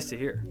 Nice to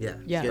hear. yeah,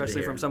 Yeah. good to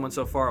Especially hear. from someone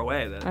so far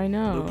away that I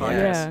know, Blue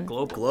Podcast yeah.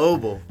 global.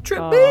 global. Trip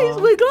Aw. Bees,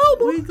 we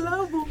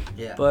global.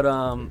 Yeah, But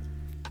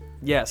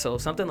Yeah, so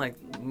something like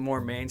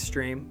more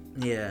mainstream.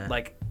 Yeah.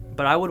 Like,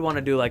 but I would want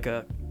to do like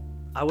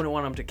I wouldn't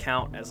want them to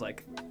count as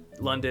like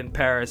London,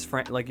 Paris,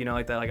 like like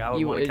that. Like I would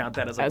You want to would count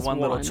that as like as one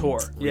little one. tour.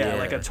 Yeah, Yeah.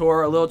 like a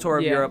little tour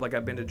of Yeah. Europe. Like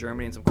I've been to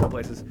Germany and some cool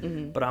places.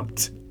 Mhm. But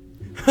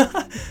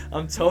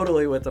I'm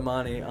totally with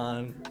Imani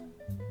on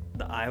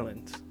the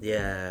islands.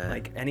 Yeah.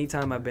 Like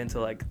anytime I've been to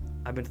like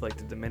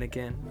the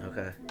Dominican,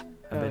 Okay.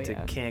 I've Oh, been to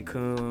yeah.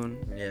 Cancun,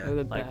 Yeah. They're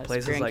the like best.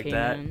 places Grand like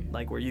Canyon. that,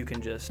 like where you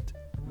can just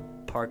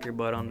park your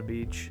butt on the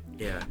beach.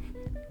 Yeah.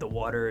 The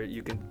water,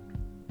 you can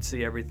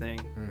see everything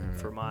Mhm.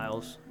 for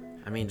miles.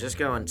 I mean, just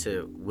going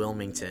to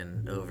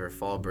Wilmington over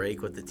fall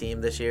break with the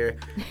team this year,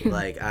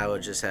 like I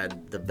would just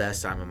had the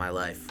best time of my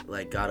life.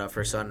 Like got up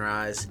for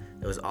sunrise,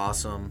 it was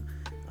awesome.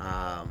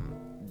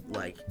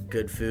 Like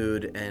good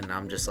food, and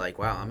I'm just like,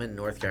 wow, I'm in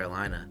North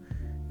Carolina,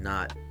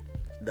 not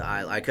the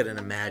island. I couldn't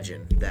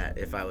imagine that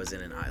if I was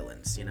in an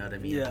islands. You know what I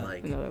mean? Yeah.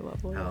 Like Another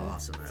level. how yeah.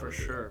 awesome that For would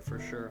be. sure, for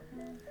sure.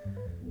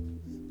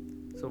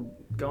 So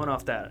going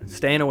off that,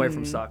 staying away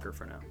from Mhm. soccer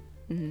for now.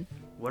 Mhm.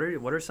 What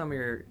are some of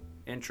your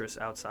interests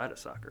outside of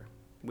soccer?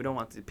 We don't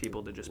want the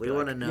people to just We be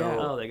want like, to know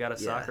oh, they got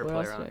a Yeah. soccer What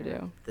else player do on I here.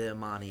 do? the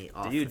Imani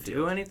off Do you the do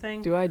field.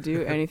 anything? Do I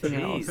do anything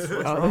Jeez, else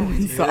what's other wrong than with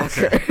you?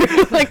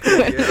 soccer? like,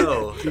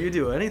 Yo. Do you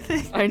do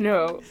anything? I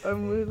know.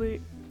 I'm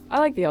literally. I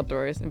like the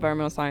outdoors,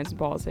 environmental science and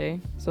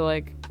policy. So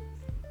like,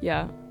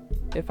 yeah,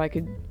 if I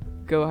could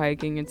go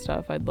hiking and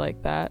stuff, I'd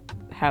like that.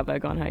 Have I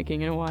gone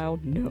hiking in a while?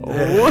 No.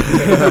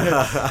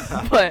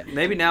 But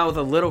Maybe now with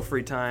a little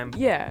free time,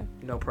 yeah,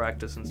 no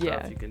practice and stuff,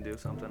 Yeah. you can do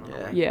something. On Yeah.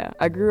 the way. yeah.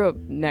 I grew up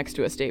next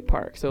to a state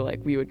park, so like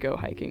we would go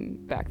hiking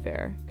back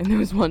there. And there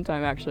was one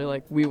time actually,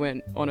 like we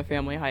went on a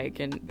family hike,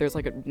 and there's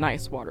like a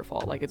nice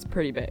waterfall, like it's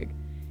pretty big.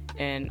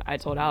 And I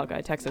told Alec,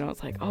 I texted him, I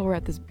was like, oh, we're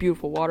at this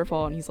beautiful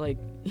waterfall, and he was like,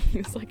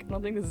 I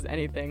don't think this is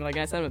anything. Like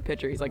I sent him a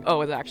picture. He's like,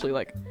 oh, it's actually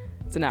like,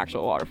 it's an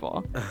actual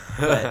waterfall.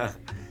 But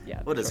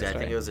yeah. What is short it? I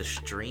think story. it was a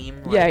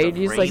stream. Yeah, the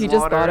he just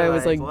thought I rainwater,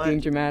 was like what? being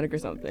dramatic or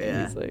something.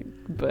 Yeah. He's like,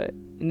 but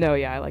no,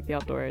 yeah, I like the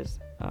outdoors.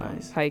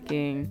 Nice.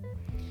 Hiking.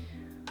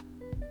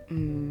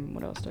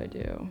 What else do I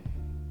do?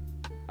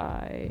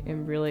 I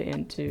am really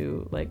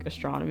into like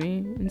astronomy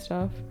and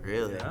stuff.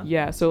 Really? Yeah.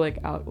 Yeah, so like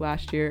out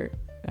last year,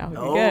 Alec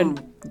Oh. again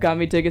got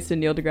me tickets to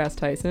Neil deGrasse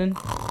Tyson.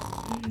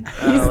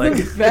 He's like-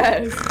 the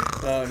best.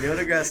 Oh, Neil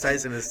deGrasse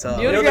Tyson is tough.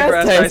 Neil Neil deGrasse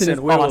deGrasse Tyson Tyson is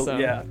will- awesome.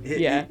 yeah.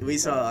 Yeah.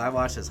 I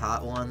watched his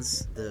Hot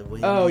Ones, the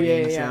Wayne Oh, yeah,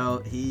 Eating yeah.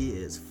 show. He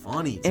is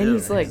funny too. And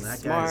he's man. like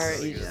That guy's-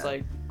 smart. He's just yeah.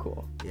 like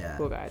cool. Yeah.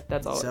 Cool guy.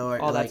 That's all. So,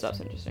 all like, that stuff's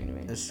interesting to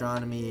me.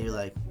 Astronomy,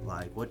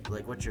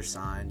 what's your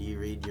sign? Do you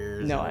read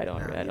yours? No, or- I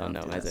don't. you I don't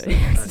know do my that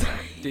zodiac stuff.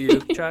 Okay. Do you,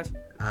 Chaz?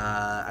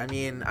 I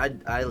mean,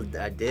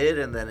 I did,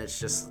 and then it's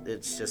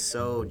just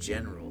so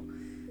general.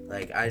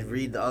 Like I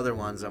read the other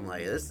ones, I'm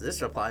like,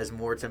 this applies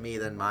more to me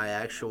than my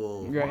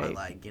actual one. Right.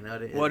 Like, you know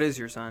What is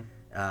your sign?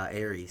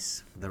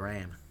 Aries, the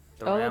Ram.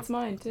 The Oh, ram? that's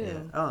mine too. Yeah.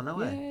 Oh no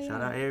way! Yeah, Shout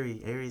yeah. out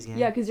Aries gang.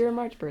 Yeah, because you're a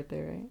March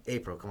birthday, right?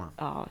 April, come on.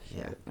 Oh,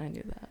 shit. Yeah. I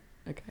knew that.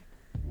 Okay.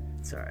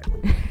 It's alright.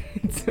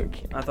 It's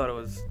okay. I thought it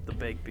was the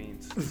baked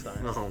beans sign.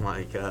 Oh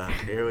my god,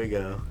 here we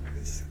go.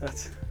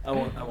 I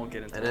won't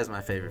get into That it. is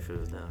my favorite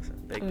food now. So.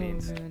 Baked Oh,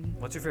 beans. man.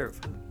 What's your favorite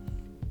food?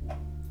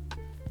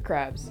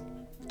 Crabs.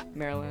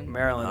 Maryland.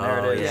 Maryland. Oh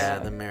There it is. yeah,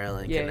 Yeah. the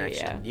Maryland Yeah, yeah,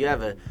 connection. yeah. You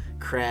have a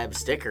crab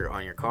sticker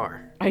on your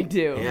car. I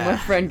do. Yeah. My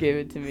friend gave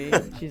it to me.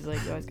 She's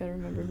like, you always gotta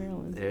remember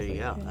Maryland. There I was you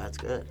like, go. "Okay." That's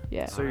good.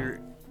 Yeah.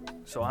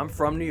 So I'm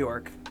from New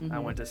York. I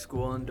Mhm. went to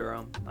school in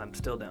Durham. I'm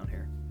still down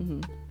here.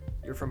 Mhm.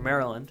 You're from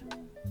Maryland.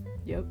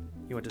 Yep.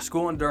 You went to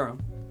school in Durham,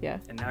 Yeah.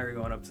 and now you're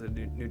going up to the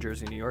New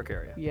Jersey, New York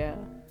area. Yeah.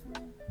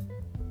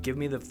 Give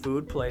me the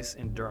food place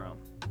in Durham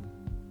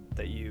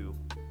that you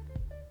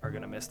are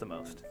gonna miss the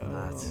most,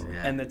 That's, Oh.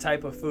 yeah. and the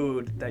type of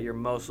food that you're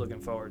most looking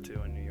forward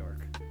to in New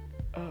York.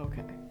 Oh,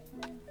 okay.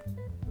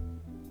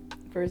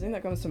 First thing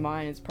that comes to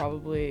mind is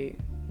probably,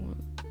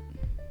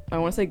 I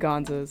want to say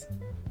Gonza's,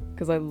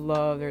 because I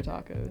love their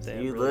tacos.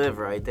 They- you really live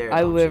right there.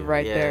 I don't live you?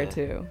 right there Yeah.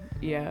 too.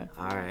 Yeah.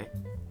 All right.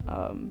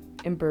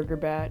 And Burger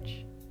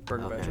Batch.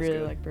 Burger Okay. Batch is Really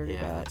good. like Burger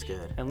Yeah, Batch. that's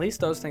good. At least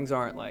those things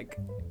aren't like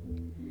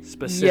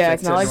specific Yeah,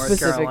 it's to not, like, North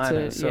specific Carolina.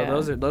 to- So yeah.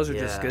 those are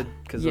just Yeah. good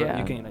because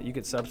Yeah. you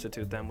can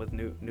substitute them with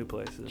new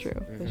places. True.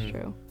 That's Mhm.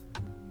 true.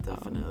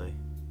 Definitely.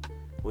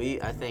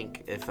 I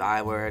think if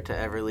I were to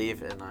ever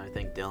leave, and I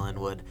think Dylan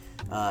would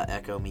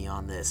echo me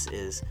on this,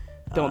 is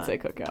Don't say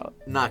cookout.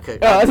 not cook.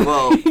 Oh.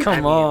 Well,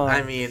 Come on.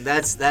 I mean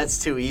that's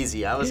too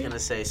easy. I was gonna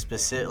say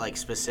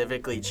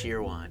specifically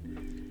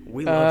Cheerwine.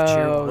 We love Oh,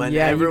 Cheerwine.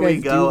 yeah, Whenever you we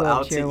guys go do love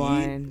out to eat,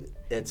 Cheerwine.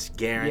 It's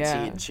guaranteed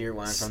Yeah.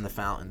 Cheerwine from the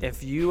fountain.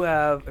 If you're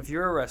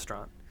a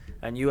restaurant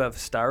and you have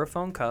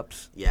styrofoam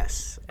cups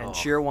Yes. and oh.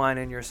 Cheerwine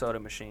in your soda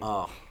machine,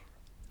 Oh.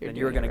 then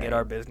you're doing gonna it get right.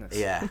 our business.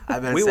 Yeah,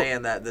 I've been We will-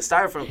 saying that the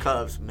styrofoam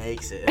cups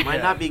makes it. It might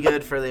Yeah. not be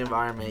good for the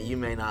environment. You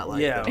may not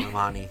like Yeah. them,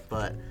 Imani,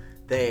 but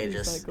they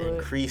just Recycle it.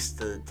 increase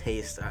the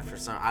taste for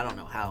some. I don't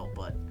know how,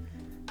 but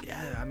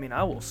Yeah, I mean,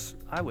 I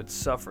would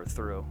suffer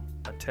through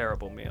a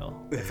terrible meal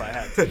if I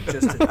had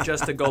to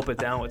just to gulp it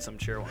down with some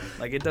Cheerwine.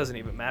 Like it doesn't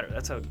even matter.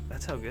 That's how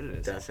good it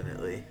is.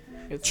 definitely.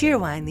 It's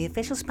Cheerwine, the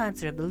official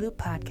sponsor of the Loop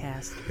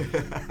podcast.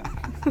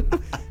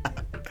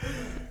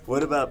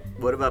 What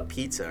about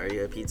pizza? Are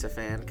you a pizza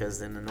fan?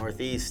 Because in the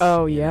Northeast.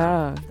 Oh, you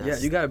know, yeah. Yeah,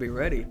 you gotta be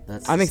ready.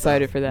 That's I'm the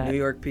excited stuff. for that. New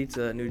York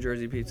pizza, New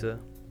Jersey pizza,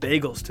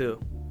 bagels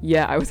too.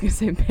 Yeah, I was gonna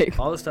say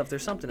bagel. All the stuff.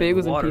 There's something Bagels in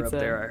and the water up pizza.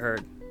 there. I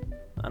heard.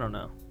 I don't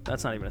know.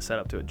 That's not even a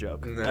setup to a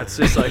joke. No. That's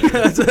just like.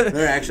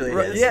 There actually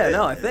is. Yeah,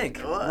 no, I think.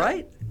 What?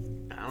 Right?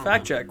 I don't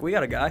Fact know. check. We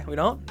got a guy. We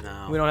don't.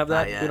 No. We don't have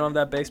that. not yet. We don't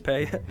have that base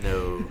pay.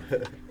 No.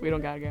 We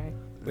don't got a guy.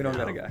 We don't No.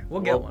 got a guy.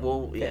 We'll get one.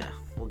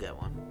 We'll get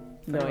one.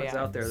 No, anyone's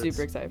yeah. out there Super that's-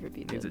 excited for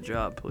pizza. Needs a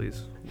job,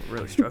 please. We're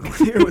really struggling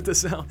here with the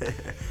sound.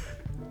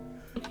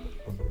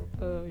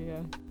 Oh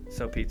yeah.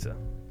 So pizza,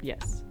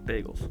 Yes.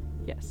 bagels.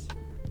 Yes.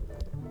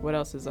 What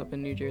else is up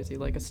in New Jersey?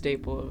 Like a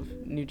staple of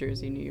New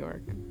Jersey, New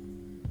York.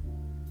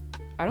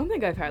 I don't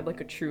think I've had like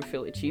a true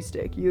Philly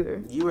cheesesteak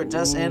either. You were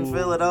just in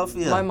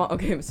Philadelphia. My mom.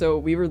 Okay, so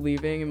we were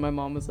leaving, and my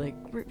mom was like,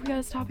 "We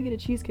gotta stop and get a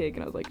cheesecake,"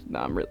 and I was like,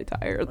 "Nah, I'm really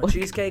tired." A Like,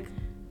 cheesecake.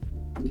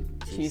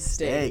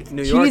 cheesesteak.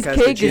 New York has the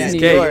Cheesecake is New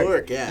cheesecake.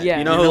 York. yeah. Yeah.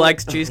 You know who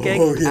likes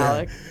cheesecake? Oh, yeah.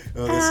 Alec.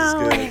 Oh, this is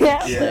good.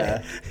 Yeah.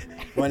 Yeah.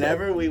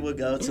 Whenever we would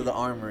go to the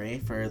Armory,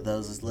 for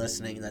those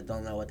listening that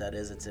don't know what that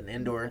is, it's an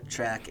indoor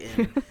track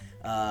in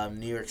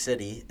New York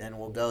City, and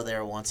we'll go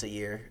there once a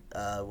year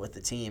with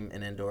the team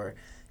in indoor.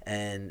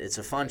 And it's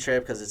a fun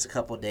trip because it's a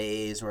couple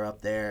days. We're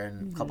up there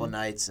and a couple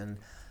nights. And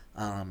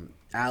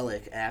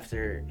Alec,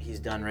 after he's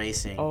done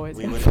racing, Always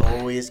we have would fun.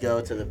 always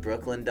go to the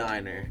Brooklyn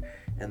Diner.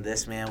 And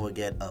this man would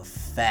get a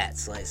fat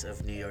slice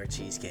of New York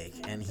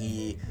cheesecake. And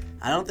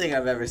I don't think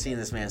I've ever seen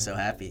this man so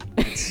happy.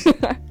 It's,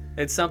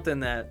 It's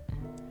something that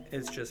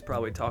is just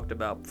probably talked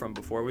about from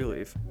before we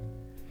leave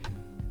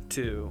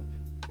to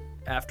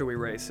after we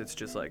race. It's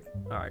just like,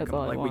 all right, That's come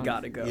on, all he like we wants.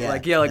 gotta go. Yeah,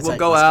 Like it's we'll like,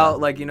 go let's out, go.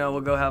 like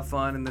we'll go have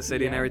fun in the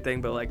city and Yeah.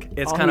 everything. But like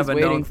it's All kind of he's a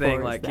known waiting thing.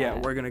 for is Like yeah,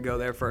 that. we're gonna go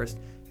there first.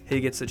 He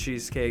gets the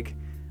cheesecake.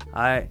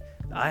 I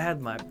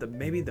had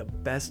maybe the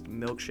best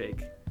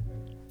milkshake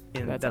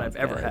That that I've sounds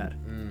ever good. had.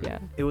 Yeah.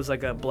 It was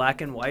like a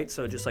black and white,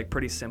 so just like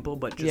pretty simple,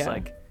 but just Yeah.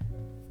 like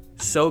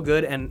so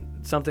good. And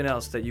something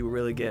else that you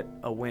really get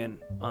a win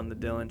on the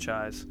Dylan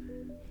Chais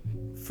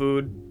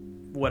food,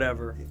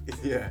 whatever.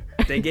 yeah.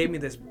 They gave me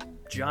this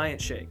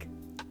giant shake,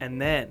 and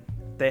then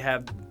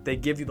they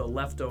give you the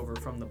leftover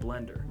from the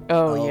blender,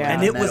 Oh, Oh, yeah.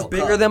 and it was metal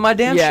bigger cup. than my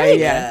damn Yeah, shake.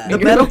 yeah. The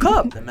metal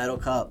cup. The metal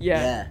cup.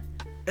 Yeah. Yeah.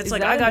 It's Is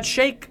like that I a- got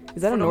shake.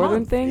 Is that for a the northern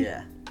month. thing?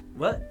 Yeah.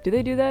 What? Do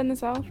they do that in the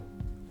South?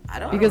 I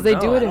don't Because know. they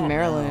do know, it I in don't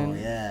Maryland.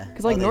 Oh, yeah.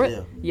 Because like they North,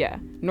 do. yeah,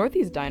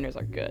 Northeast diners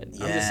are good.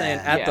 Yeah. I'm just saying,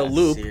 at the Yeah.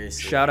 Loop,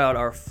 Seriously. shout out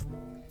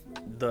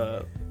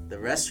the The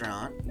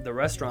restaurant.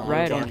 restaurant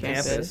Right on on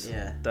campus. campus.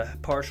 Yeah. The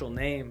partial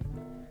name,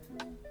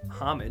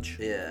 homage.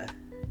 Yeah.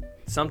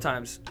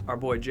 Sometimes our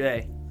boy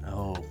Jay,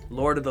 Oh,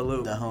 Lord of the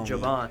Loop, the homie.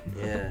 Javon,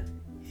 Yeah.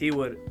 he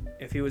would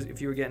if you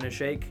were getting a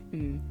shake,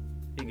 Mm,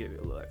 he'd give you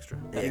a little extra.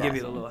 Yeah. He'd give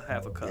you a little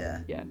half a cup.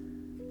 Yeah. yeah.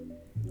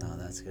 Oh,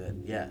 that's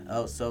good. Yeah.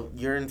 Oh, so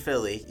you're in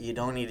Philly. You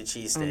don't need a Oh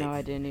cheesesteak. no,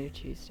 I didn't eat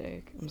a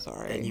cheesesteak. I'm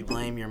sorry. And you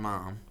blame your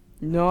mom.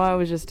 No, I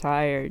was just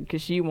tired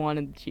because she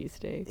wanted the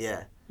cheesesteak.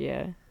 Yeah.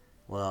 Yeah.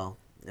 Well,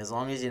 as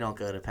long as you don't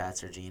go to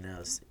Pat's or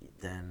Gino's,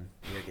 then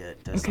you're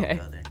good. Just Okay.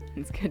 don't go there.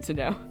 It's good to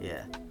know.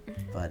 Yeah.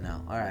 But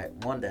no. All right.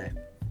 One day.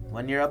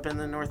 When you're up in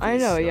the Northeast. I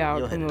know. Yeah,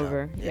 you'll I'll hit come it up.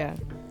 over. Yeah.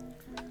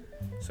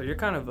 So you're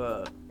kind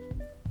of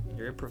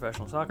you're a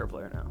professional soccer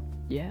player now.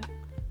 Yeah.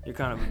 You're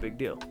kind of a big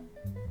deal.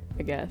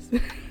 I guess.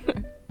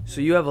 So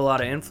you have a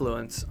lot of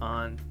influence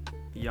on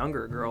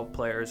younger girl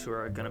players who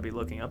are going to be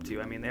looking up to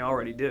you. I mean, they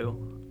already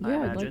do. I Yeah,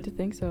 I'd imagine. like to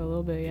think so a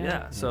little bit. Yeah.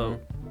 Yeah. So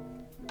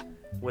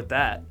with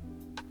that,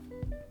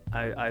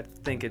 I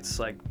think it's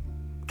like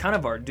kind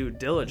of our due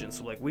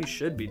diligence. Like we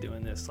should be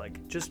doing this.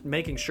 Like just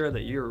making sure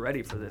that you're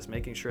ready for this.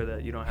 Making sure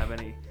that you don't have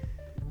any,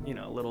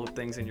 little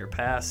things in your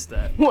past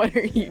that. What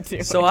are you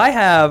doing? So I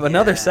have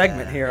another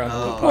segment here on the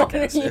Oh, What are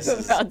podcast. you This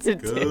is about to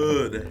do?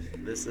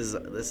 Good. This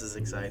is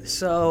exciting.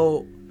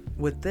 So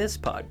with this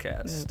Oh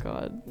podcast,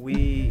 God.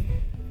 we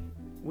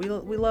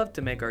love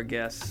to make our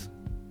guests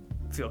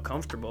feel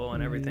comfortable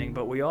and everything,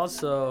 but we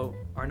also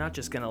are not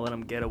just going to let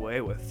them get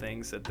away with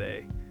things that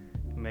they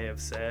may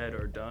have said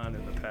or done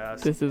in the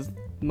past. This is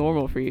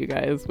normal for you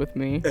guys with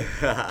me.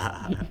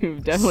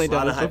 You've definitely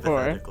done this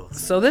before.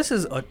 So this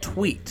is a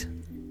tweet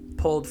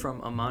pulled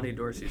from Imani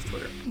Dorsey's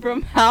Twitter.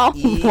 From how long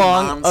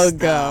E-monster.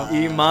 ago?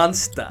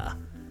 Imonsta.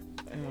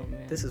 Oh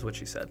man. This is what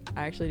she said.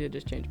 I actually did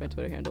just change my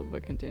Twitter handle,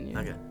 but continue.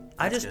 Okay.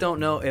 I That's just good. don't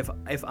know if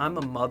I'm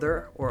a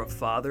mother or a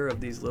father of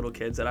these little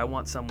kids that I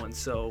want someone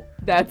so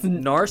That's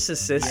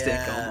narcissistic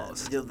Yeah,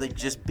 almost. like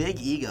just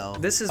big ego.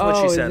 This is what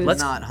she said. this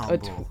Let's. not a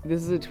humble.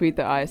 this is a tweet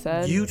that I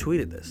said. You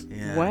tweeted this.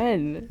 Yeah.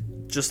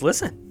 When? Just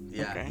listen.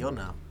 Yeah, Okay. you'll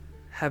know.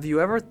 Have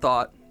you ever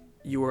thought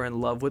you were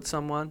in love with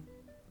someone,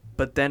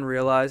 but then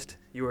realized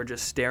you were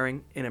just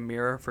staring in a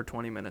mirror for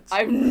 20 minutes?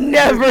 I've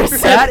never said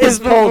That this is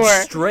pulled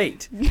before.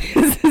 straight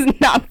This is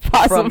not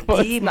possible. from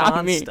It's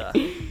not me.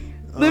 Imonsta.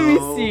 Let me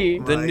Oh see.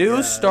 The my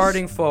news gosh.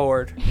 starting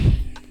forward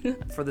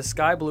for the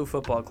Sky Blue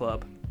Football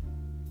Club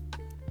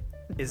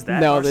is that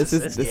No, this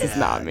is narcissistic?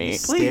 not me. You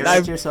stare I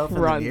at yourself in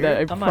the mirror?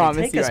 I Amani, promise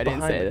take you us I didn't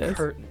behind say the this.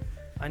 curtain.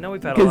 I know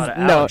we've had a lot of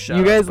no, Alex you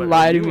shout-outs, guys but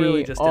lie to you really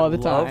me just all in the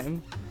love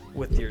time.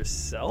 with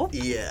yourself.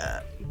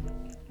 Yeah.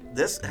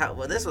 This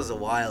was a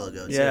while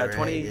ago too, Yeah, right?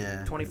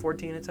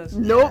 2014 it says.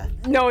 Nope.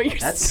 No, you're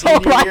That's so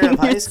senior lying. year of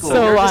high You're school.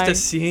 so You're lying. just a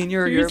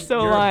senior. You're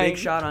so you're a lying. big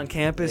shot on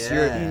campus.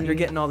 Yeah. You're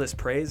getting all this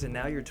praise, and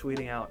now you're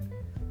tweeting out,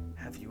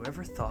 "Have you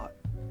ever thought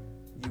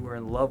you were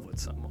in love with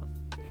someone,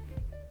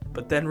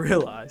 but then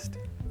realized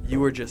you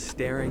were just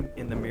staring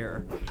in the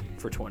mirror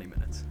for 20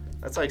 minutes?"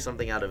 That's like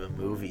something out of a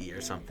movie or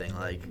something.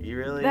 Like, you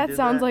really That did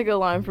sounds that? like a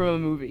line from a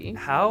movie.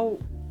 How,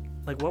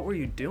 like, what were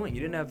you doing? You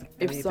didn't have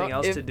If anything so-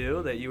 else if- to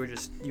do, that you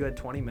had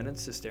 20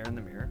 minutes to stare in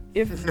the mirror?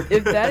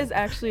 If that is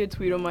actually a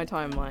tweet on my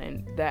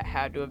timeline, that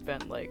had to have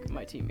been like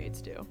my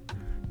teammates do.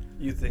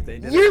 You think they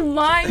did? You're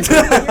lying to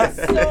me.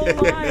 You're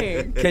so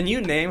lying. Can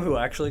you name who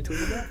actually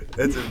tweeted that?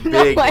 It's a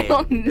No, big I name.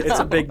 don't know. It's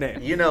a big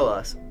name. You know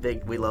us.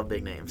 We love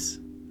big names.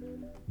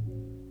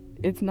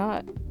 It's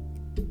not.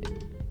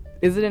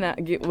 Is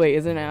it wait?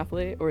 Is it an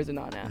athlete or is it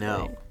not an athlete?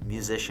 No,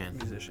 musician.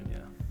 Musician, yeah.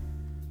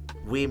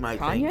 We might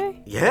Kanye? think.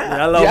 Yeah.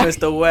 Hello, Yeah.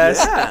 Mr.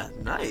 West. Yeah.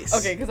 Nice.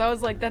 Okay, because I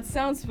was like, that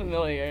sounds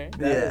familiar.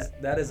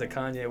 That is a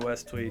Kanye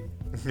West tweet.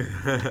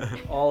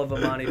 All of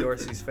Imani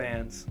Dorsey's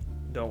fans,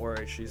 don't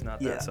worry, she's not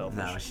that Yeah. selfish.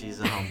 No, she's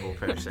a humble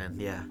person.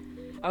 Yeah.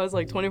 I was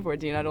like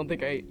 2014. I don't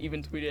think I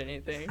even tweeted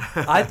anything.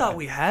 I thought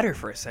we had her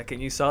for a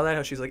second. You saw that?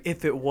 How she's like,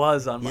 if it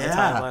was on my Yeah.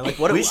 timeline. Like,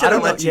 what? We I should have don't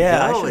know. let you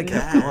Yeah, I go should in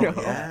have kept that.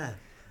 going. Yeah.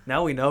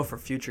 Now we know for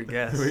future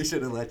guests. We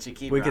should have let you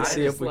keep. We could riding.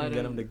 see if Just we let can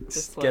get him- him to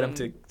just get let him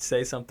to him-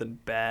 say something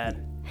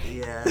bad.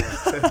 Yeah.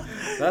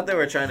 Not that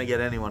we're trying to get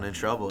anyone in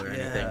trouble or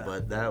anything, Yeah.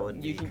 but that would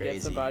You be can crazy.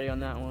 get somebody on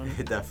that one.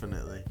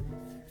 Definitely.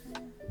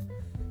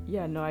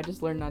 Yeah, no, I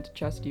just learned not to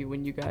trust you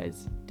when you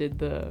guys did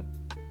the.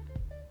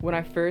 When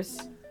I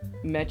first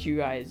met you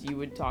guys, you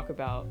would talk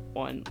about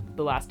on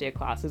the last day of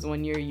classes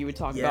one year. You would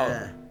talk Yeah.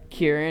 about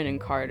Kieran and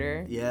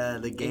Carter. Yeah,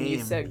 the game. And you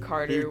said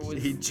Carter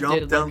he jumped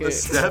did down like the a-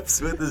 steps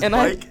with his And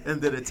bike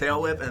and did a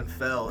tail whip and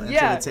fell into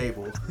Yeah. the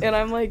table. And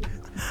I'm like,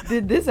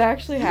 did this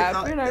actually You thought-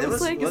 happen? I it was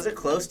like, was it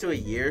close to a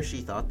year? She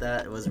thought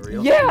that it was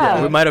real.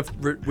 Yeah. We might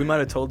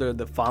have told her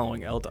the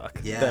following LDoc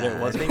Yeah, that it I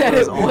wasn't. think That it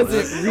was it wasn't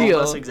almost, real.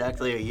 Almost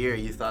exactly a year.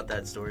 You thought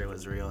that story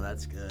was real.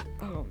 That's good.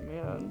 oh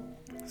man.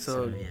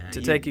 So yeah, to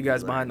you- take you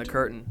guys you behind the learned.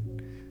 curtain,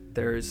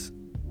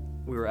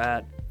 we were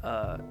at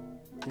a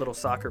little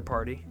soccer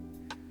party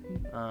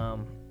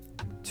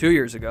 2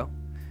 years ago,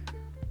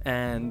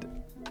 and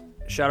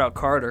shout out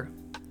Carter,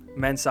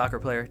 men's soccer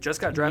player, just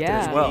got drafted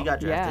as Yeah. well. He got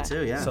drafted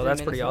too. Yeah. So He's in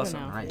that's pretty Minnesota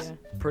awesome. now, Nice.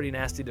 yeah. Pretty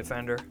nasty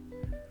defender.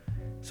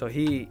 So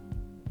he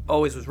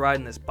always was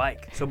riding this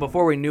bike. So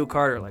before we knew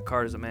Carter, like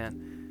Carter's a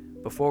man,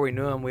 before we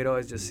knew him, we'd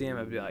always just see him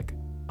and be like,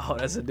 oh,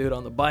 that's a dude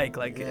on the bike.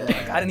 Like, Yeah.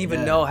 like I didn't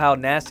even Yeah. know how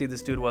nasty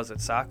this dude was at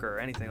soccer or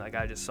anything. Like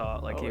I just saw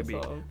like Oh, I he'd be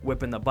saw him.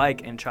 whipping the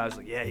bike, and Chai was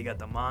like, yeah, he got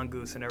the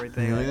mongoose and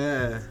everything. Like,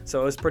 Yeah.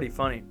 so it was pretty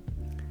funny.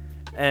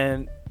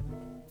 And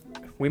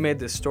we made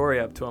this story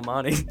up to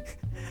Imani.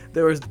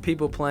 There was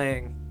people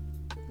playing,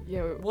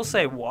 Yeah. we'll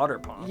say water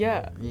pong.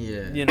 Yeah.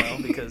 Yeah. You know,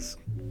 because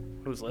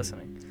who's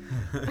listening?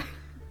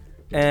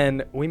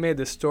 And we made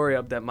this story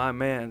up that my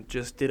man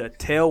just did a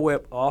tail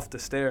whip off the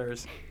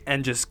stairs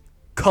and just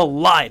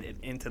collided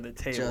into the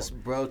table.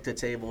 Just broke the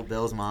table,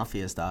 Bill's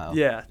Mafia style.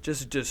 Yeah,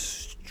 just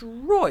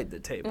destroyed the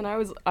table. And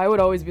I would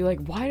always be like,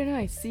 why didn't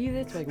I see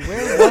this? Like,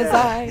 where was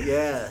I?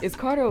 Yeah. Is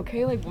Carter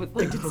okay? Like, what,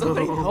 like did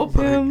somebody Oh help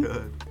my him?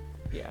 God.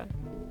 Yeah.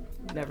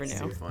 Never It's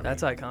knew. too funny.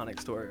 That's iconic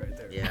story right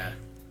there. Yeah,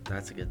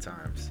 that's a good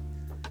times.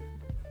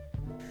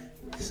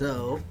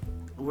 So,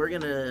 we're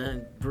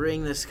gonna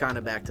bring this kind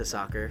of back to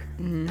soccer,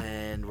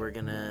 and we're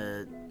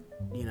gonna,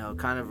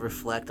 kind of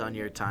reflect on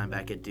your time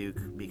back at Duke,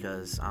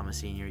 because I'm a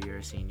senior, you're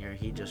a senior.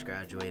 He just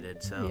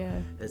graduated, so Yeah.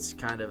 it's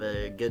kind of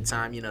a good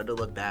time, to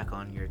look back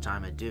on your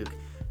time at Duke.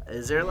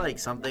 Is there like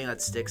something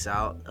that sticks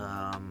out?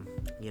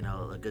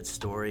 A good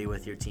story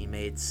with your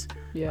teammates,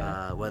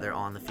 Yeah. whether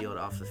on the field,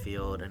 off the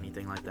field,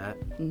 anything like that?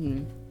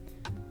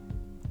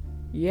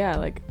 Yeah,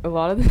 like a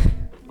lot of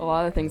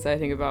the things I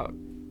think about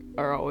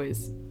are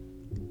always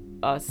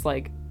us,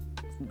 like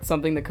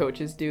something the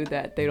coaches do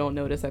that they don't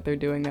notice that they're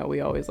doing, that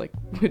we always like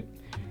would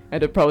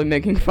end up probably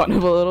making fun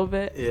of a little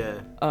bit.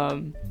 Yeah.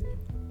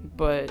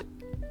 But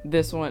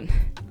this one,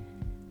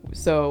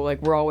 so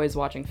like we're always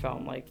watching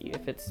film, like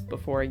if it's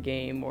before a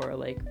game or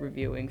like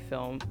reviewing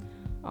film,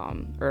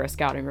 or a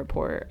scouting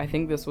report. I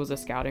think this was a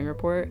scouting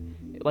report,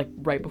 like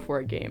right before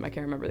a game. I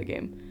can't remember the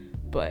game,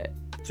 but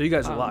So you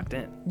guys are locked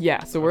in.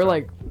 yeah. So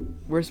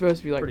we're supposed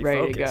to be like Pretty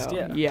ready focused, to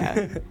go.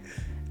 yeah.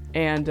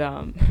 And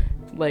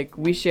like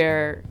we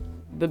share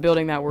the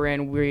building that we're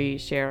in. We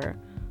share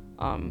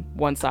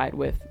one side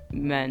with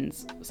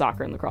men's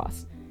soccer and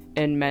lacrosse.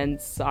 And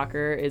men's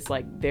soccer is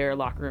like their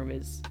locker room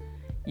is,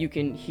 you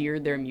can hear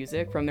their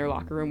music from their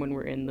locker room when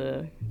we're in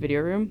the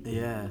video room.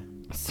 Yeah.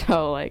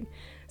 So like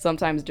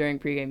sometimes during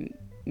pregame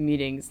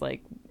meetings,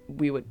 like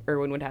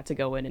Erwin would have to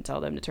go in and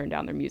tell them to turn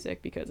down their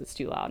music because it's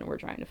too loud and we're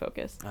trying to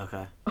focus.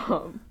 Okay.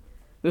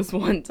 This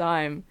one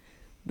time,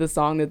 the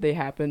song that they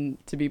happened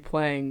to be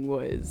playing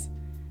was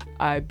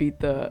I Beat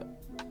the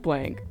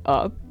Blank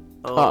Up.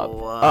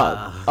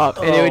 up,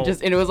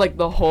 and it was like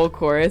the whole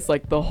chorus,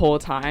 like the whole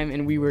time,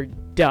 and we were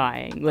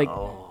dying, like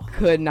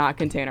could not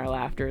contain our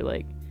laughter,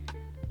 like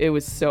it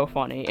was so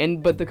funny,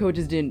 but the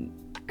coaches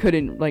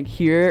couldn't like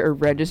hear or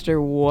register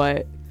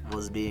what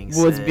was being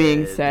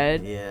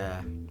said.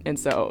 Yeah. And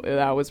so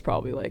that was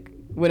probably like,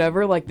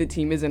 whenever like the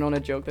team is in on a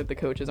joke that the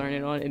coaches aren't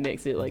in on, it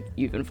makes it like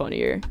even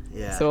funnier.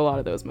 Yeah. So a lot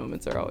of those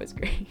moments are always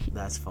great.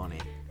 That's funny.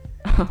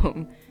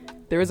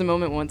 There was a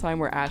moment one time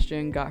where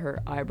Ashton got her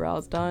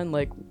eyebrows done,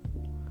 like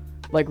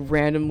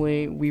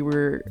randomly. We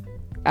were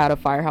at a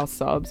Firehouse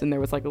Subs, and there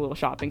was like a little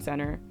shopping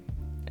center,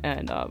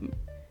 and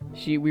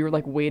we were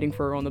like waiting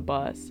for her on the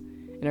bus,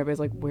 and everybody's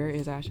like, where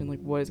is Ashton,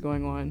 like what is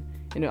going on?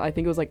 And I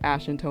think it was like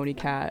Ashton, Tony,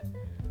 Kat,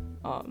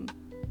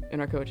 and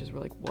our coaches were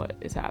like, what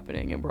is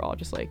happening? And we're all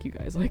just like, you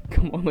guys, like,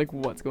 come on, like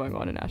what's going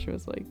on? And Ashton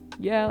was like,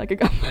 yeah, like I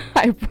got my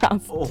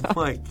eyebrows done. Oh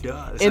my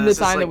god. In the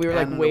time that we were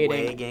like waiting.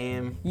 Away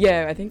game?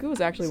 Yeah, I think it was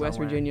actually West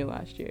Somewhere. Virginia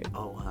last year.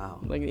 Oh wow.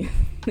 Like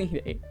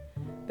Elite Eight.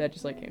 That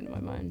just like came to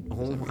my mind. for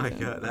Oh some my reason.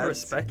 god. That's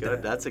respect good.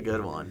 that. That's a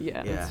good one.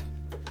 Yeah. Yeah.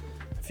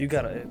 If you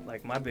gotta,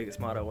 like, my biggest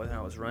motto when I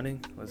was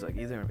running was like,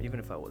 even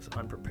if I was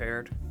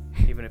unprepared,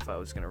 even if I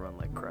was gonna run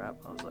like crap,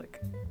 I was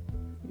like,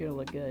 You gotta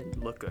look good.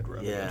 look good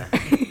running. Yeah.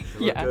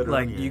 Yeah.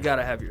 Like, you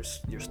gotta have your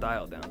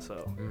style down. So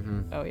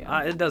Mm-hmm. Oh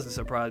yeah. it doesn't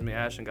surprise me.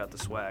 Ashton got the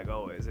swag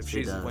always. If She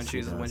she's does, when she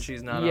she's when does.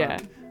 she's not Yeah.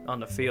 on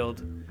the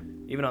field,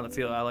 even on the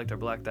field, I liked her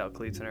blacked out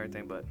cleats and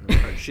everything. But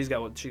she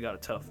got a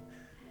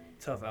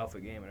tough alpha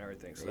game and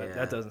everything. So Yeah.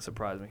 that doesn't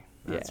surprise me.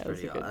 That's Yeah, it was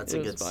pretty. a good- That's it a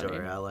was good funny.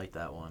 story. I like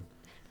that one.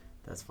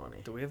 That's funny.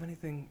 Do we have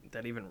anything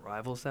that even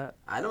rivals that?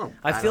 I don't.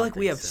 I feel don't like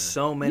we think have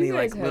so many You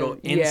like guys little have-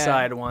 yeah.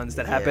 inside ones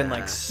that happen Yeah.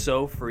 like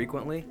so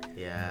frequently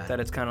Yeah. that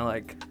it's kind of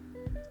like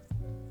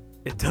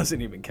it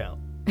doesn't even count.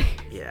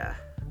 Yeah.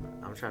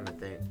 I'm trying to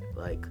think.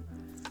 Like.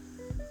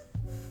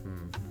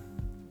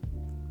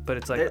 But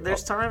it's like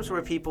There's times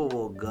where people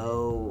will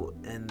go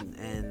and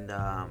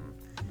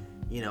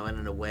you know, in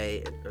an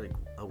away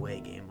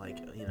game, like,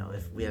 you know,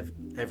 if we have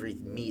every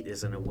meet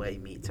is an away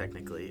meet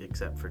technically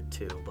except for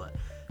 2, but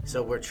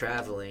so we're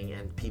traveling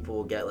and people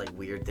will get like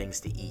weird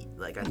things to eat.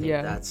 Like I think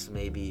Yeah. that's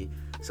maybe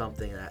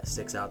something that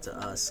sticks out to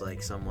us.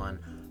 Like someone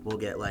will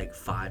get like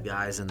 5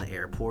 guys in the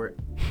airport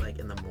like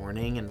in the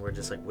morning, and we're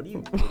just like, what are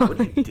you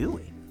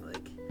doing?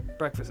 Like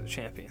breakfast of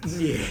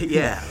champions.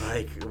 yeah,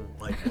 like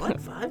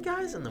what? 5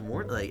 guys in the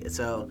morning? Like,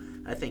 so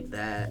I think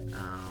that,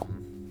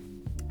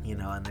 you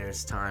know, and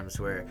there's times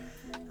where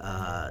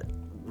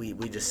we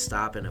just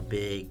stop in a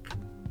big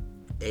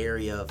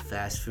area of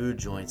fast food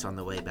joints on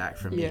the way back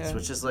from meets, Yeah.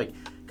 which is like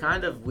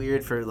kind of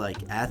weird for like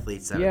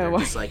athletes that Yeah, are why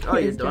just like, are oh,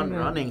 you you're guys doing done that?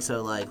 running,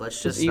 so like let's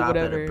just Just eat stop at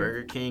a whatever.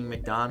 Burger King,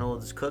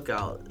 McDonald's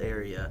cookout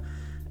area.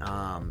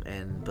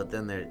 But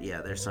then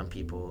there's some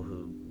people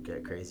who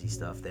get crazy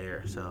stuff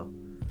there. So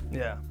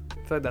Yeah, I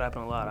feel like that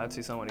happened a lot. I'd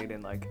see someone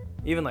eating like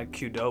even like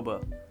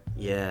Qdoba.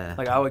 yeah,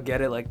 Like I would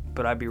get it, like,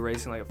 but I'd be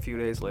racing like a few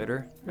days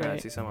later, and I'd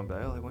Right. see someone be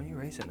like, "Oh, like when are you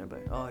racing?" I'd be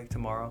like, "Oh, like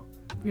tomorrow."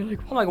 You're like,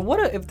 I'm like,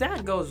 what if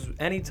that goes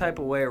any type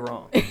of way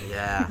wrong?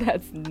 yeah,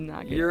 that's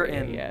not good. You're for you,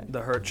 in yeah.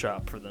 the hurt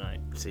shop for the night.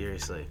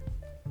 seriously,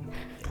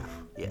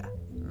 yeah,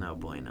 no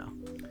bueno.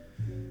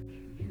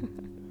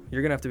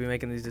 You're gonna have to be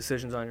making these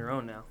decisions on your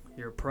own now.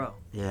 You're a pro.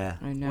 Yeah,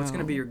 I know. What's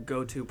gonna be your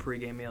go-to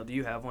pregame meal? Do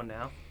you have one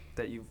now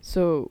that you've?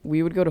 So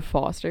we would go to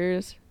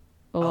Foster's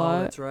a lot.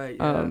 Oh, that's right.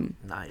 Yeah.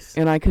 nice.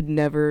 And I could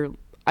never.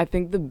 I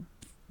think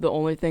the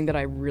only thing that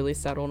I really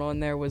settled on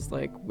there was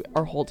like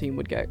our whole team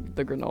would get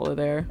the granola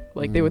there.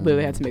 Like they would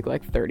literally have to make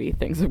like 30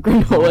 things of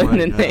granola, Oh my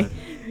and then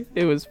God.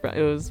 it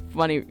was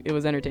funny. It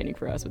was entertaining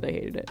for us, but they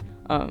hated it.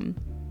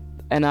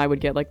 And I would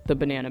get like the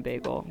banana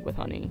bagel with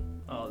honey.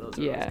 Oh, those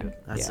are Yeah, always good.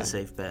 That's yeah. a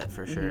safe bet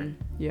for sure. Mhm,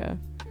 yeah,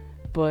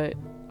 but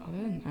other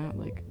than that,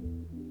 like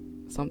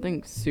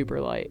something super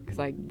light, because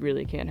I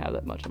really can't have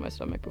that much on my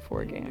stomach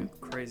before a game.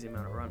 Crazy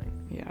amount of running.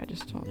 Yeah, I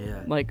just don't.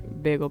 Yeah.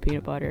 Like bagel,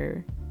 peanut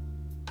butter,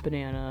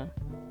 banana,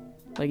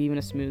 like even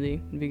a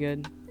smoothie would be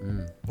good.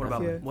 What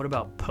about Yeah. what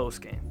about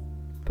post game?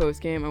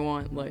 Post game, I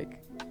want like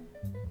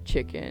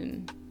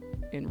chicken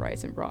and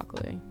rice and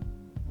broccoli.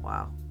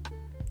 Wow.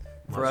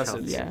 For Much us,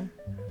 healthier. it's Yeah.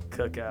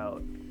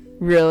 Cookout.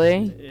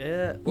 Really?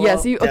 Yeah. Yeah.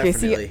 See, okay.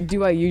 See, definitely.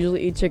 do I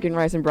usually eat chicken,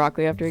 rice, and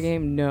broccoli after a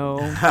game? No.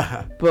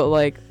 But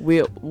like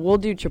we'll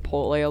do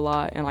Chipotle a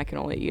lot, and I can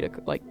only eat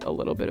a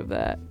little bit of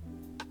that.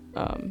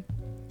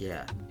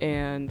 Yeah.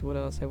 And what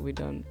else have we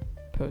done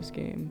post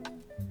game?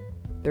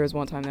 There was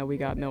one time that we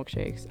got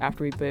milkshakes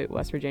after we beat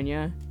West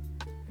Virginia,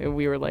 and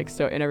we were like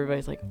and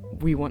everybody's like,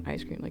 we want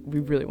ice cream, like we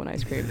really want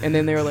ice cream. And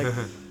then they were like,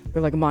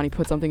 Imani,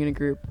 put something in a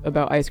group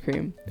about ice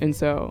cream. And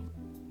so,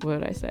 what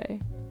did I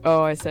say?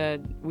 Oh, I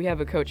said we have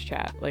a coach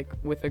chat, like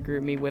with a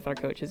group, me with our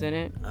coaches in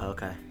it. Oh,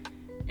 okay.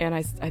 And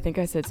I think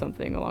I said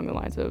something along the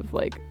lines of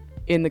like,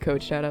 in the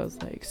coach chat, I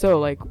was like, so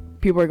like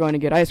people are going to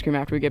get ice cream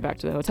after we get back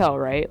to the hotel,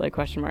 right? Like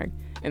question mark.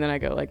 And then I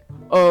go like,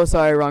 oh,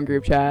 sorry, wrong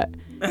group chat.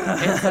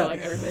 And so like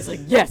everybody's like,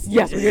 yes,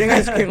 we're getting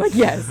ice cream, like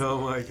yes. Oh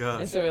my And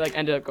gosh. so we like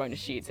ended up going to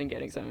Sheets and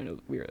getting some, and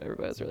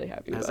everybody was really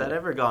happy Has about that it.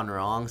 ever gone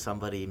wrong?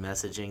 Somebody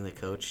messaging the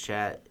coach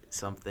chat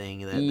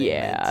something that they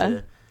Yeah. meant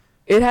to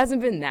It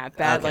hasn't been that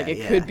bad. Like, Okay, it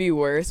yeah. could be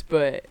worse,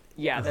 but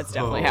yeah, that's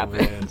definitely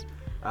happened. Man.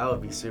 I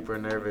would be super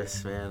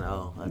nervous, man.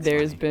 Oh, that's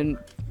There's funny. been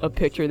a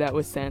picture that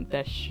was sent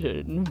that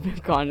shouldn't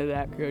have gone to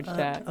that group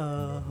chat.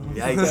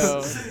 Yikes.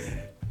 So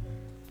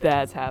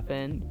that's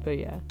happened, but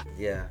yeah.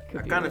 Yeah,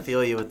 Could I be kind of worse.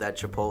 feel you with that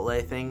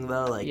Chipotle thing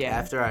though. Like Yeah.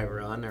 after I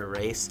run or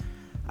race,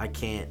 I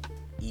can't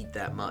eat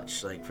that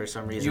much. Like for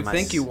some reason, You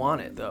think you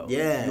want it though.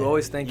 Yeah. You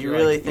always think You you're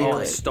really like, think oh,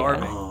 like,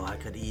 starving. Oh, I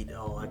could eat a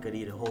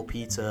whole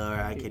pizza,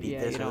 or I could eat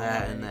Yeah, this you or don't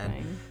that, want and then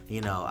anything.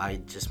 you know,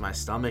 my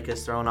stomach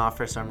is thrown off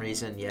for some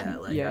reason. Yeah,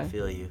 like Yeah. I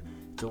feel you.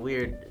 It's a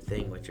weird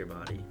thing with your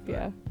body. but,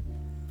 Yeah.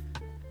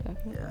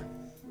 Definitely.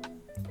 Yeah.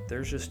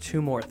 There's just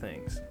two more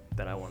things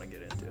that I want to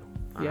get into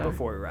Yeah.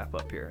 before we wrap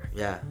up here.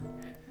 Yeah.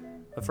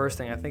 The first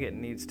thing I think it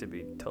needs to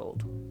be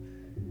told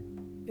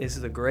is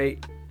the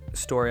great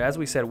story. As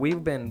we said,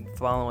 we've been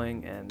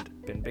following and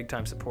been big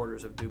time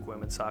supporters of Duke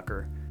women's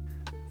soccer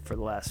for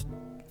the last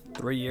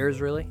 3 years,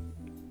 really.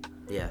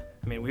 Yeah.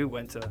 I mean, we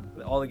went to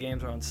all the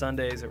games were on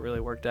Sundays. It really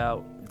worked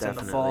out. It's in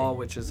Definitely. the fall,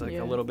 which is like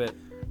Yeah. a little bit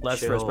less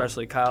for Chill.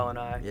 especially Kyle and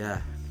I.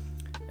 Yeah.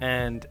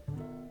 And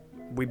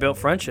we built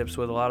friendships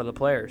with a lot of the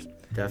players.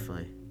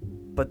 Definitely.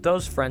 But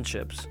those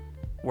friendships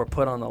were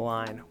put on the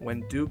line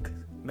when Duke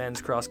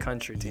men's cross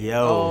country team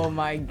Oh Yo.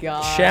 my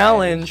god.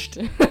 challenged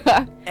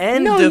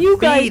and no, defeated you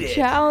guys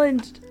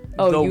challenged.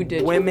 Oh, the you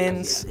did.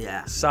 women's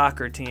Yeah.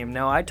 soccer team.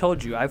 Now, I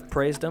told you, I've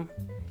praised them.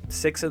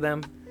 6 of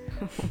them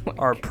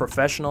are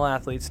professional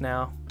athletes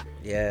now,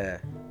 Yeah.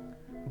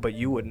 but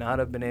you would not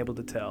have been able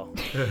to tell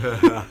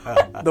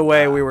the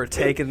way we were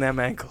taking them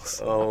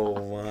ankles.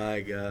 Oh my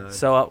god.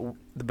 So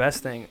the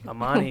best thing,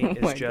 Imani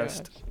Oh my is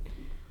just, gosh.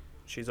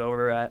 she's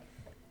over at,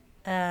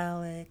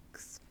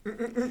 Alex.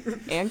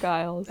 And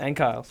Kyle's. and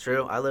Kyle's.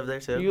 True. I live there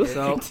too. You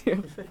So-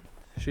 too.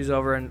 She's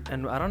over, and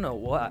I don't know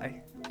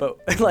why, but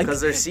like,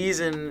 Because their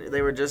season,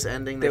 they were just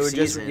ending their They were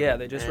just- season. yeah,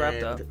 they just wrapped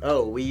and, up.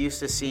 Oh, we used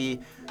to see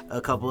a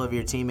couple of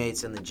your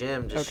teammates in the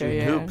gym just Okay,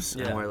 shooting yeah. hoops,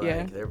 Yeah. and we're Yeah.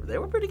 like, they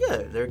were pretty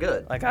good. They're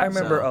good. like I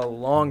remember So, a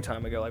long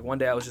time ago, like one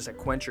day I was just at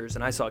Quenchers,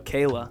 and I saw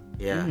Kayla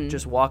yeah. Mhm.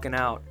 just walking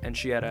out, and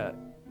she had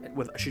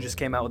she just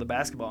came out with a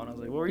basketball, and I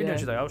was like, what were you Yeah. doing?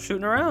 She's like, I was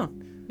shooting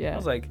around. Yeah. I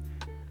was like,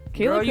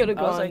 Kayla girl, could have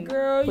I was gone. like,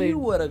 girl, played you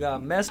would have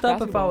got messed up if I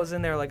basketball. was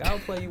in there. Like, I'll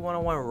play you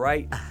one-on-one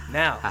right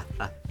now.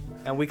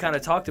 And we kind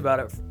of talked about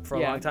it for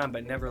a Yeah. long time,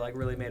 but never like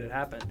really made it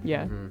happen.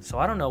 Yeah. So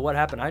I don't know what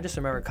happened. I just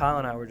remember Kyle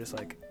and I were just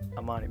like,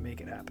 Imani,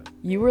 make it happen.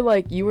 You were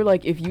like,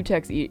 if you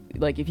text,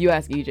 if you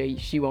ask EJ,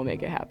 she won't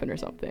make it happen or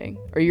something.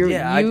 Or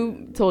Yeah,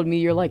 you told me,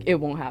 you're like, it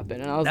won't happen.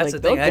 And I was That's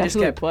like, the thing. they'll I just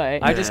definitely kept play.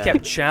 I just Yeah.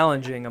 kept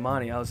challenging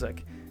Imani. I was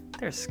like,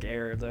 they're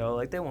scared though.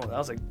 Like they won't. I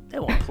was like, they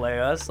won't play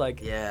us.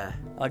 Like Yeah.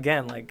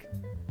 again, like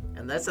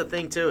And that's the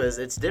thing too, is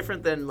it's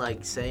different than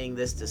like saying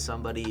this to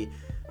somebody,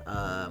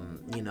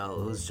 you know,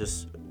 who's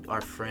just our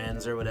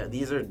friends or whatever.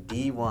 These are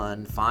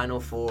D1, Final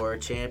Four,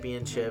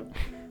 championship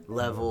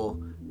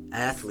level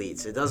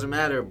athletes. It doesn't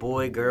matter,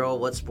 boy, girl,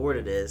 what sport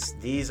it is.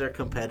 These are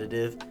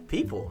competitive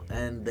people,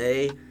 and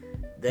they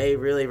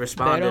really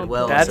responded don't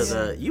well play. to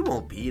the "you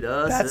won't beat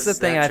us." that's the it's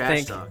thing that I trash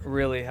think talk.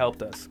 really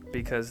helped us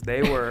because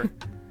they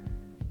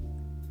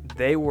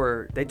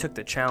took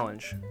the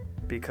challenge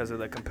because of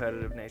the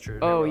competitive nature.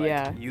 They Oh, were like,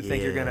 yeah. You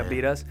think you're gonna Yeah.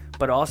 beat us,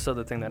 but also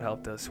the thing that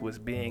helped us was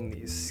being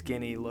these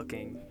skinny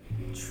looking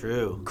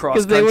True. cross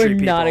Because they country were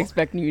people. not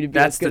expecting you to be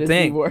That's as good the as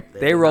thing. you were. They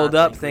They did rolled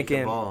not up think we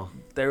could thinking ball.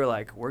 they were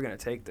like, we're gonna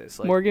take this.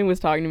 Like, Morgan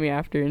was talking to me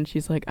after, and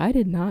she's like, I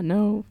did not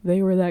know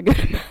they were that good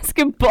at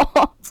basketball.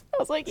 I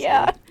was like,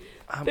 yeah,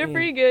 I they're mean,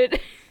 pretty good.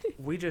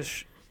 we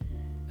just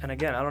and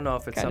again I don't know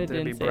if it's Kinda something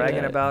to be didn't say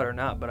bragging that. about or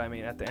not, but I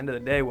mean at the end of the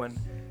day when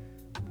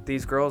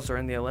these girls are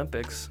in the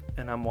Olympics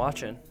and I'm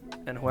watching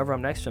and whoever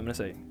I'm next to I'm gonna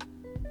say,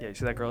 yeah, you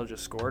see that girl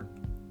just scored?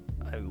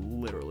 I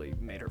literally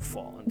made her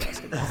fall in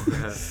basketball.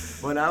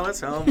 When I was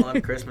home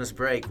on Christmas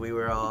break, we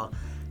were all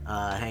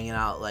hanging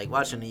out, like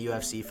watching a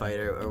UFC fight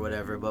or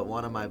whatever. But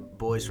one of my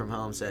boys from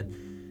home said,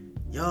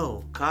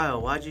 "Yo,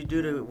 Kyle, why'd you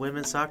do the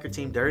women's soccer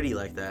team dirty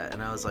like that?"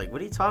 And I was like, "What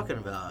are you talking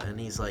about?" And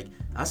he's like,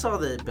 "I saw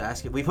the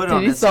basket. We put it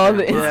on Did you Instagram." saw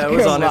the Yeah, it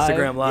was on Live.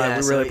 Instagram Live. Yeah,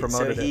 We so really he-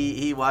 promoted so it.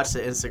 he watched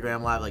the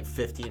Instagram Live like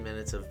 15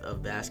 minutes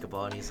of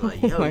basketball, and he's like,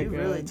 Oh "Yo, my you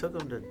really God.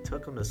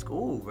 took him to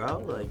school, bro."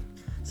 Like,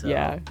 so,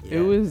 yeah, it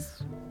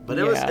was. But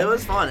yeah. it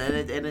was fun, and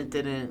it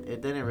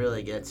didn't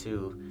really get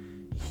too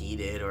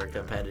heated or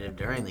competitive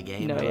during the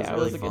game. No, It was yeah, it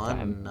really was a good fun.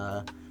 time. And,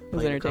 It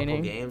was played a couple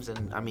entertaining. games,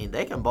 and I mean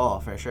they can ball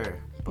for sure.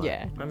 But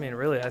Yeah. I mean,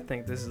 really, I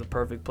think this is the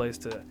perfect place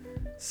to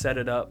set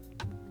it up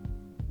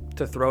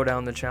to throw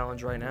down the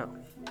challenge right now.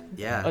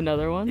 yeah.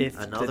 Another one? If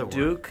Another the one.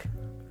 Duke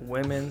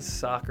women's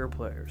soccer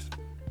players,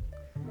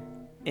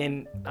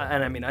 and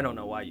I mean, I don't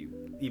know why you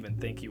even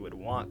think you would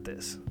want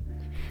this,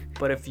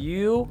 but if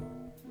you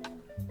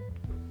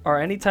are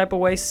any type of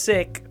way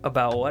sick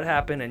about what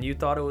happened and you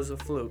thought it was a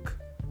fluke,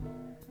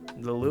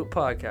 the Loop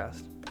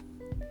Podcast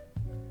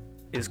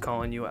is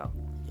calling you out.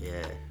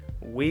 Yeah.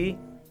 We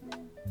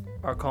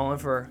are calling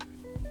for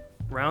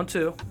round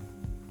 2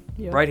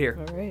 Yep. right here.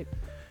 All right.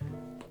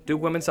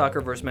 Duke women's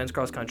soccer versus men's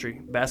cross country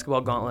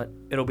basketball gauntlet.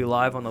 It'll be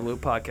live on the Loop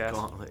podcast.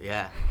 Gauntlet,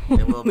 yeah,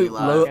 it will be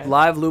live.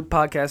 Live Loop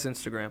podcast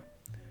Instagram,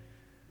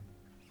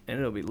 and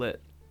it'll be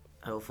lit.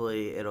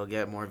 Hopefully, it'll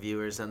get more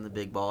viewers than the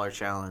Big Baller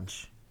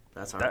Challenge.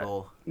 That's our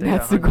goal.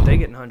 That's the goal. They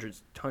getting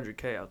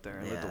 100K out there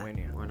in Yeah,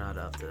 Lithuania. we're not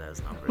up to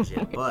those numbers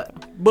yet,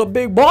 but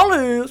Big Ball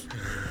is.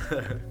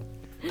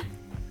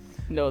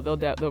 No, they'll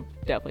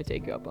definitely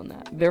take you up on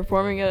that. They're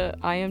forming a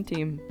IM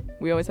team.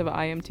 We always have an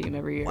IM team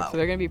every year, Wow. so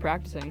they're gonna be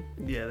practicing.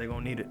 Yeah, they're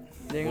gonna need it.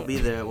 They're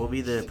we'll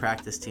be the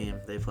practice team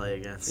they play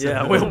against.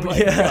 Yeah, Oh we'll my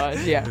yeah.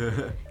 gosh,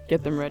 yeah.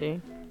 Get them ready.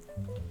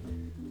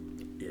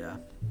 Yeah.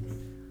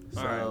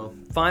 All So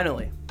right.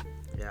 Finally,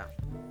 yeah,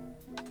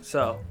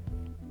 so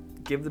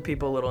give the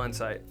people a little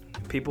insight.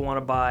 People want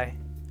to buy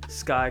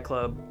Sky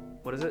Club.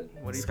 What is it?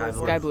 What do you Sky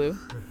call it? Sky Blue.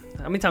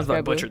 How many times have I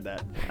Sky Blue. butchered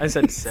that? I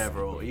said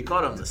several. You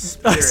called them the I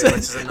spirit, which said,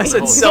 is I another said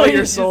whole sell thing.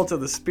 your soul to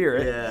the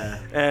spirit. Yeah,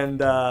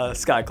 And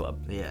Sky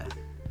Club. yeah.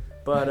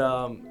 But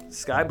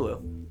Sky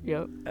Blue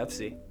Yep.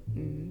 FC,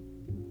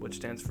 which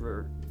stands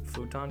for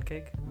futon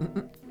cake.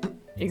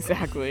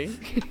 Exactly.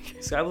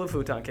 Sky Blue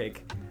futon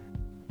cake.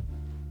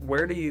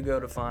 Where do you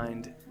go to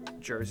find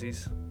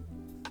jerseys,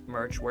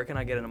 merch? Where can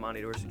I get an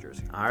Imani Dorsey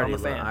jersey? I If I'm already, a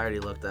fan. I already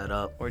looked that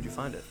up. Where'd you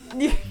find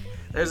it?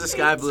 There's a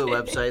Sky Blue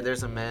website.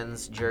 There's a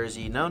men's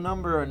jersey, no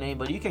number or name,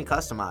 but you can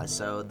customize.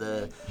 So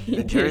the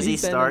jersey You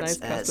send a starts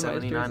nice at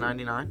customized jersey.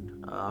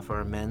 $79.99 for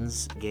a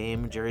men's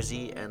game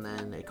jersey, and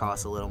then it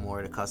costs a little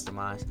more to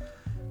customize.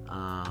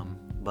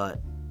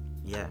 But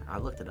yeah, I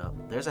looked it up.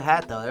 There's a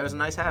hat though. There's a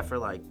nice hat for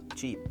like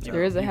cheap.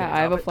 There is a You hat. gonna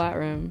I have a top it? flat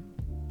rim.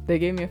 They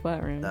gave me a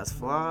flat rim That's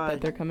fly.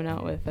 that they're coming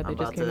out with. That they I'm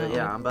just about came to, out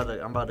yeah,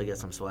 with. I'm about to get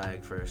some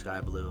swag for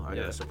Sky Blue. I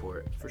Yeah. gotta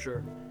support. For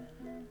sure.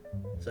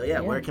 So yeah, Yeah.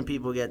 where can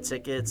people get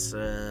tickets?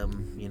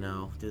 You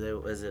know,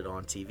 is it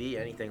on TV?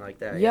 Anything like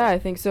that? Yeah, I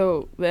think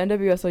so. The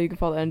NWSL, you can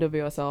follow the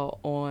NWSL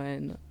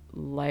on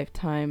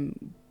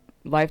Lifetime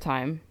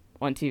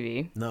on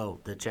TV. No,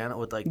 the channel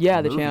with like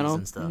Yeah, the movies channel.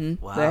 and stuff. Mhm.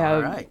 Wow. They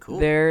have, all right, cool.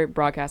 They're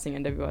broadcasting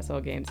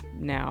NWSL games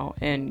now,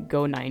 and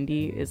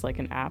Go90 is like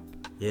an app.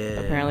 Yeah.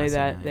 Apparently I seen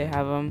that they yeah.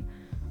 have them.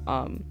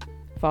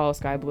 Follow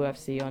Sky Blue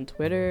FC on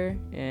Twitter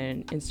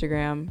and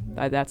Instagram.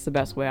 That's the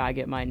best way I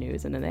get my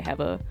news. And then they have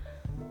a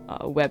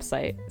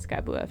website, Sky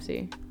Blue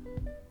FC.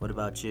 What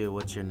about you?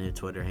 What's your new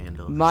Twitter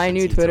handle? My Since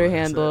new you Twitter told us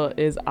handle that.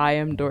 is I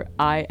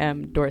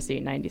am Dorsey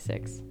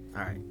 96.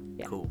 All right.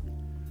 Yeah. Cool.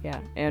 Yeah,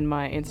 and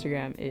my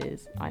Instagram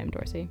is I am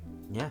Dorsey.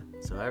 Yeah.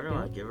 So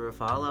everyone, give her a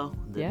follow.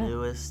 The Yeah.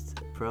 newest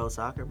pro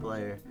soccer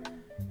player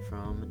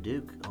from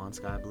Duke on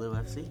Sky Blue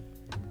FC.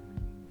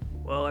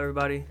 Well,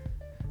 everybody,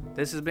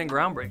 this has been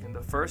groundbreaking.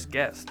 The first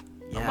guest,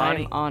 Yeah.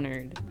 Imani. I'm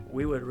honored.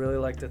 We would really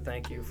like to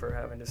thank you for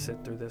having to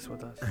sit through this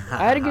with us.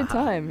 I had a good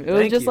time. It was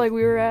Thank just you. like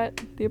we were at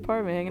the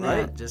apartment hanging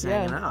Right. out. Just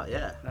yeah. hanging out.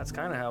 Yeah. That's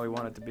kind of how we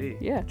want it to be.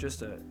 Yeah.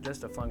 Just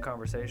a fun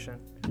conversation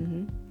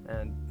hmm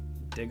and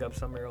dig up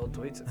some of your old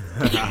tweets.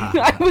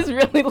 I was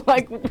really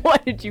like,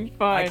 what did you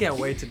find? I can't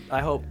wait to. I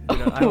hope like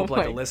a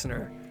my-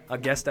 listener, a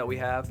guest that we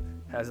have,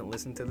 hasn't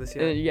listened to this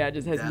yet. Yeah,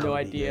 just has That no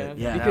would be idea. good.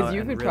 Yeah. Because Now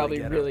you and could really probably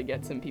get it. really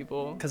get some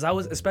people. Because I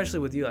was, especially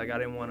with you, like I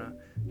didn't want to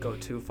go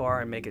too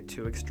far and make it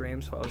too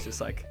extreme. So I was just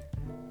like,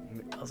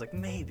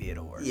 maybe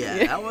it'll work. Yeah,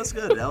 that was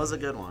good. That was a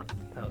good one.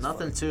 That was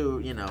Nothing fun. too,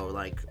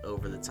 like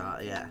over the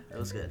top. Yeah, it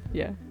was good.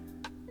 Yeah.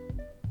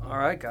 All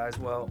right, guys.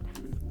 Well,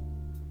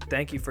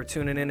 thank you for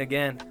tuning in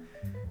again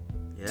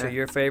Yeah. to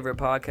your favorite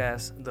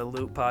podcast, the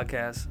Loop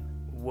Podcast.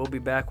 We'll be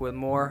back with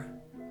more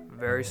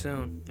very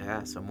soon.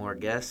 Yeah, some more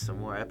guests, some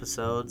more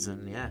episodes,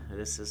 and yeah,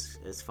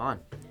 it's fun.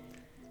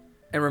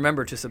 And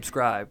remember to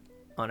subscribe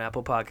on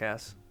Apple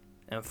Podcasts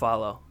and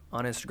follow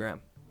on Instagram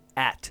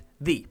at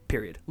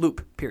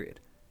 @Loop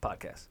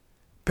Podcast.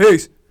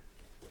 Peace.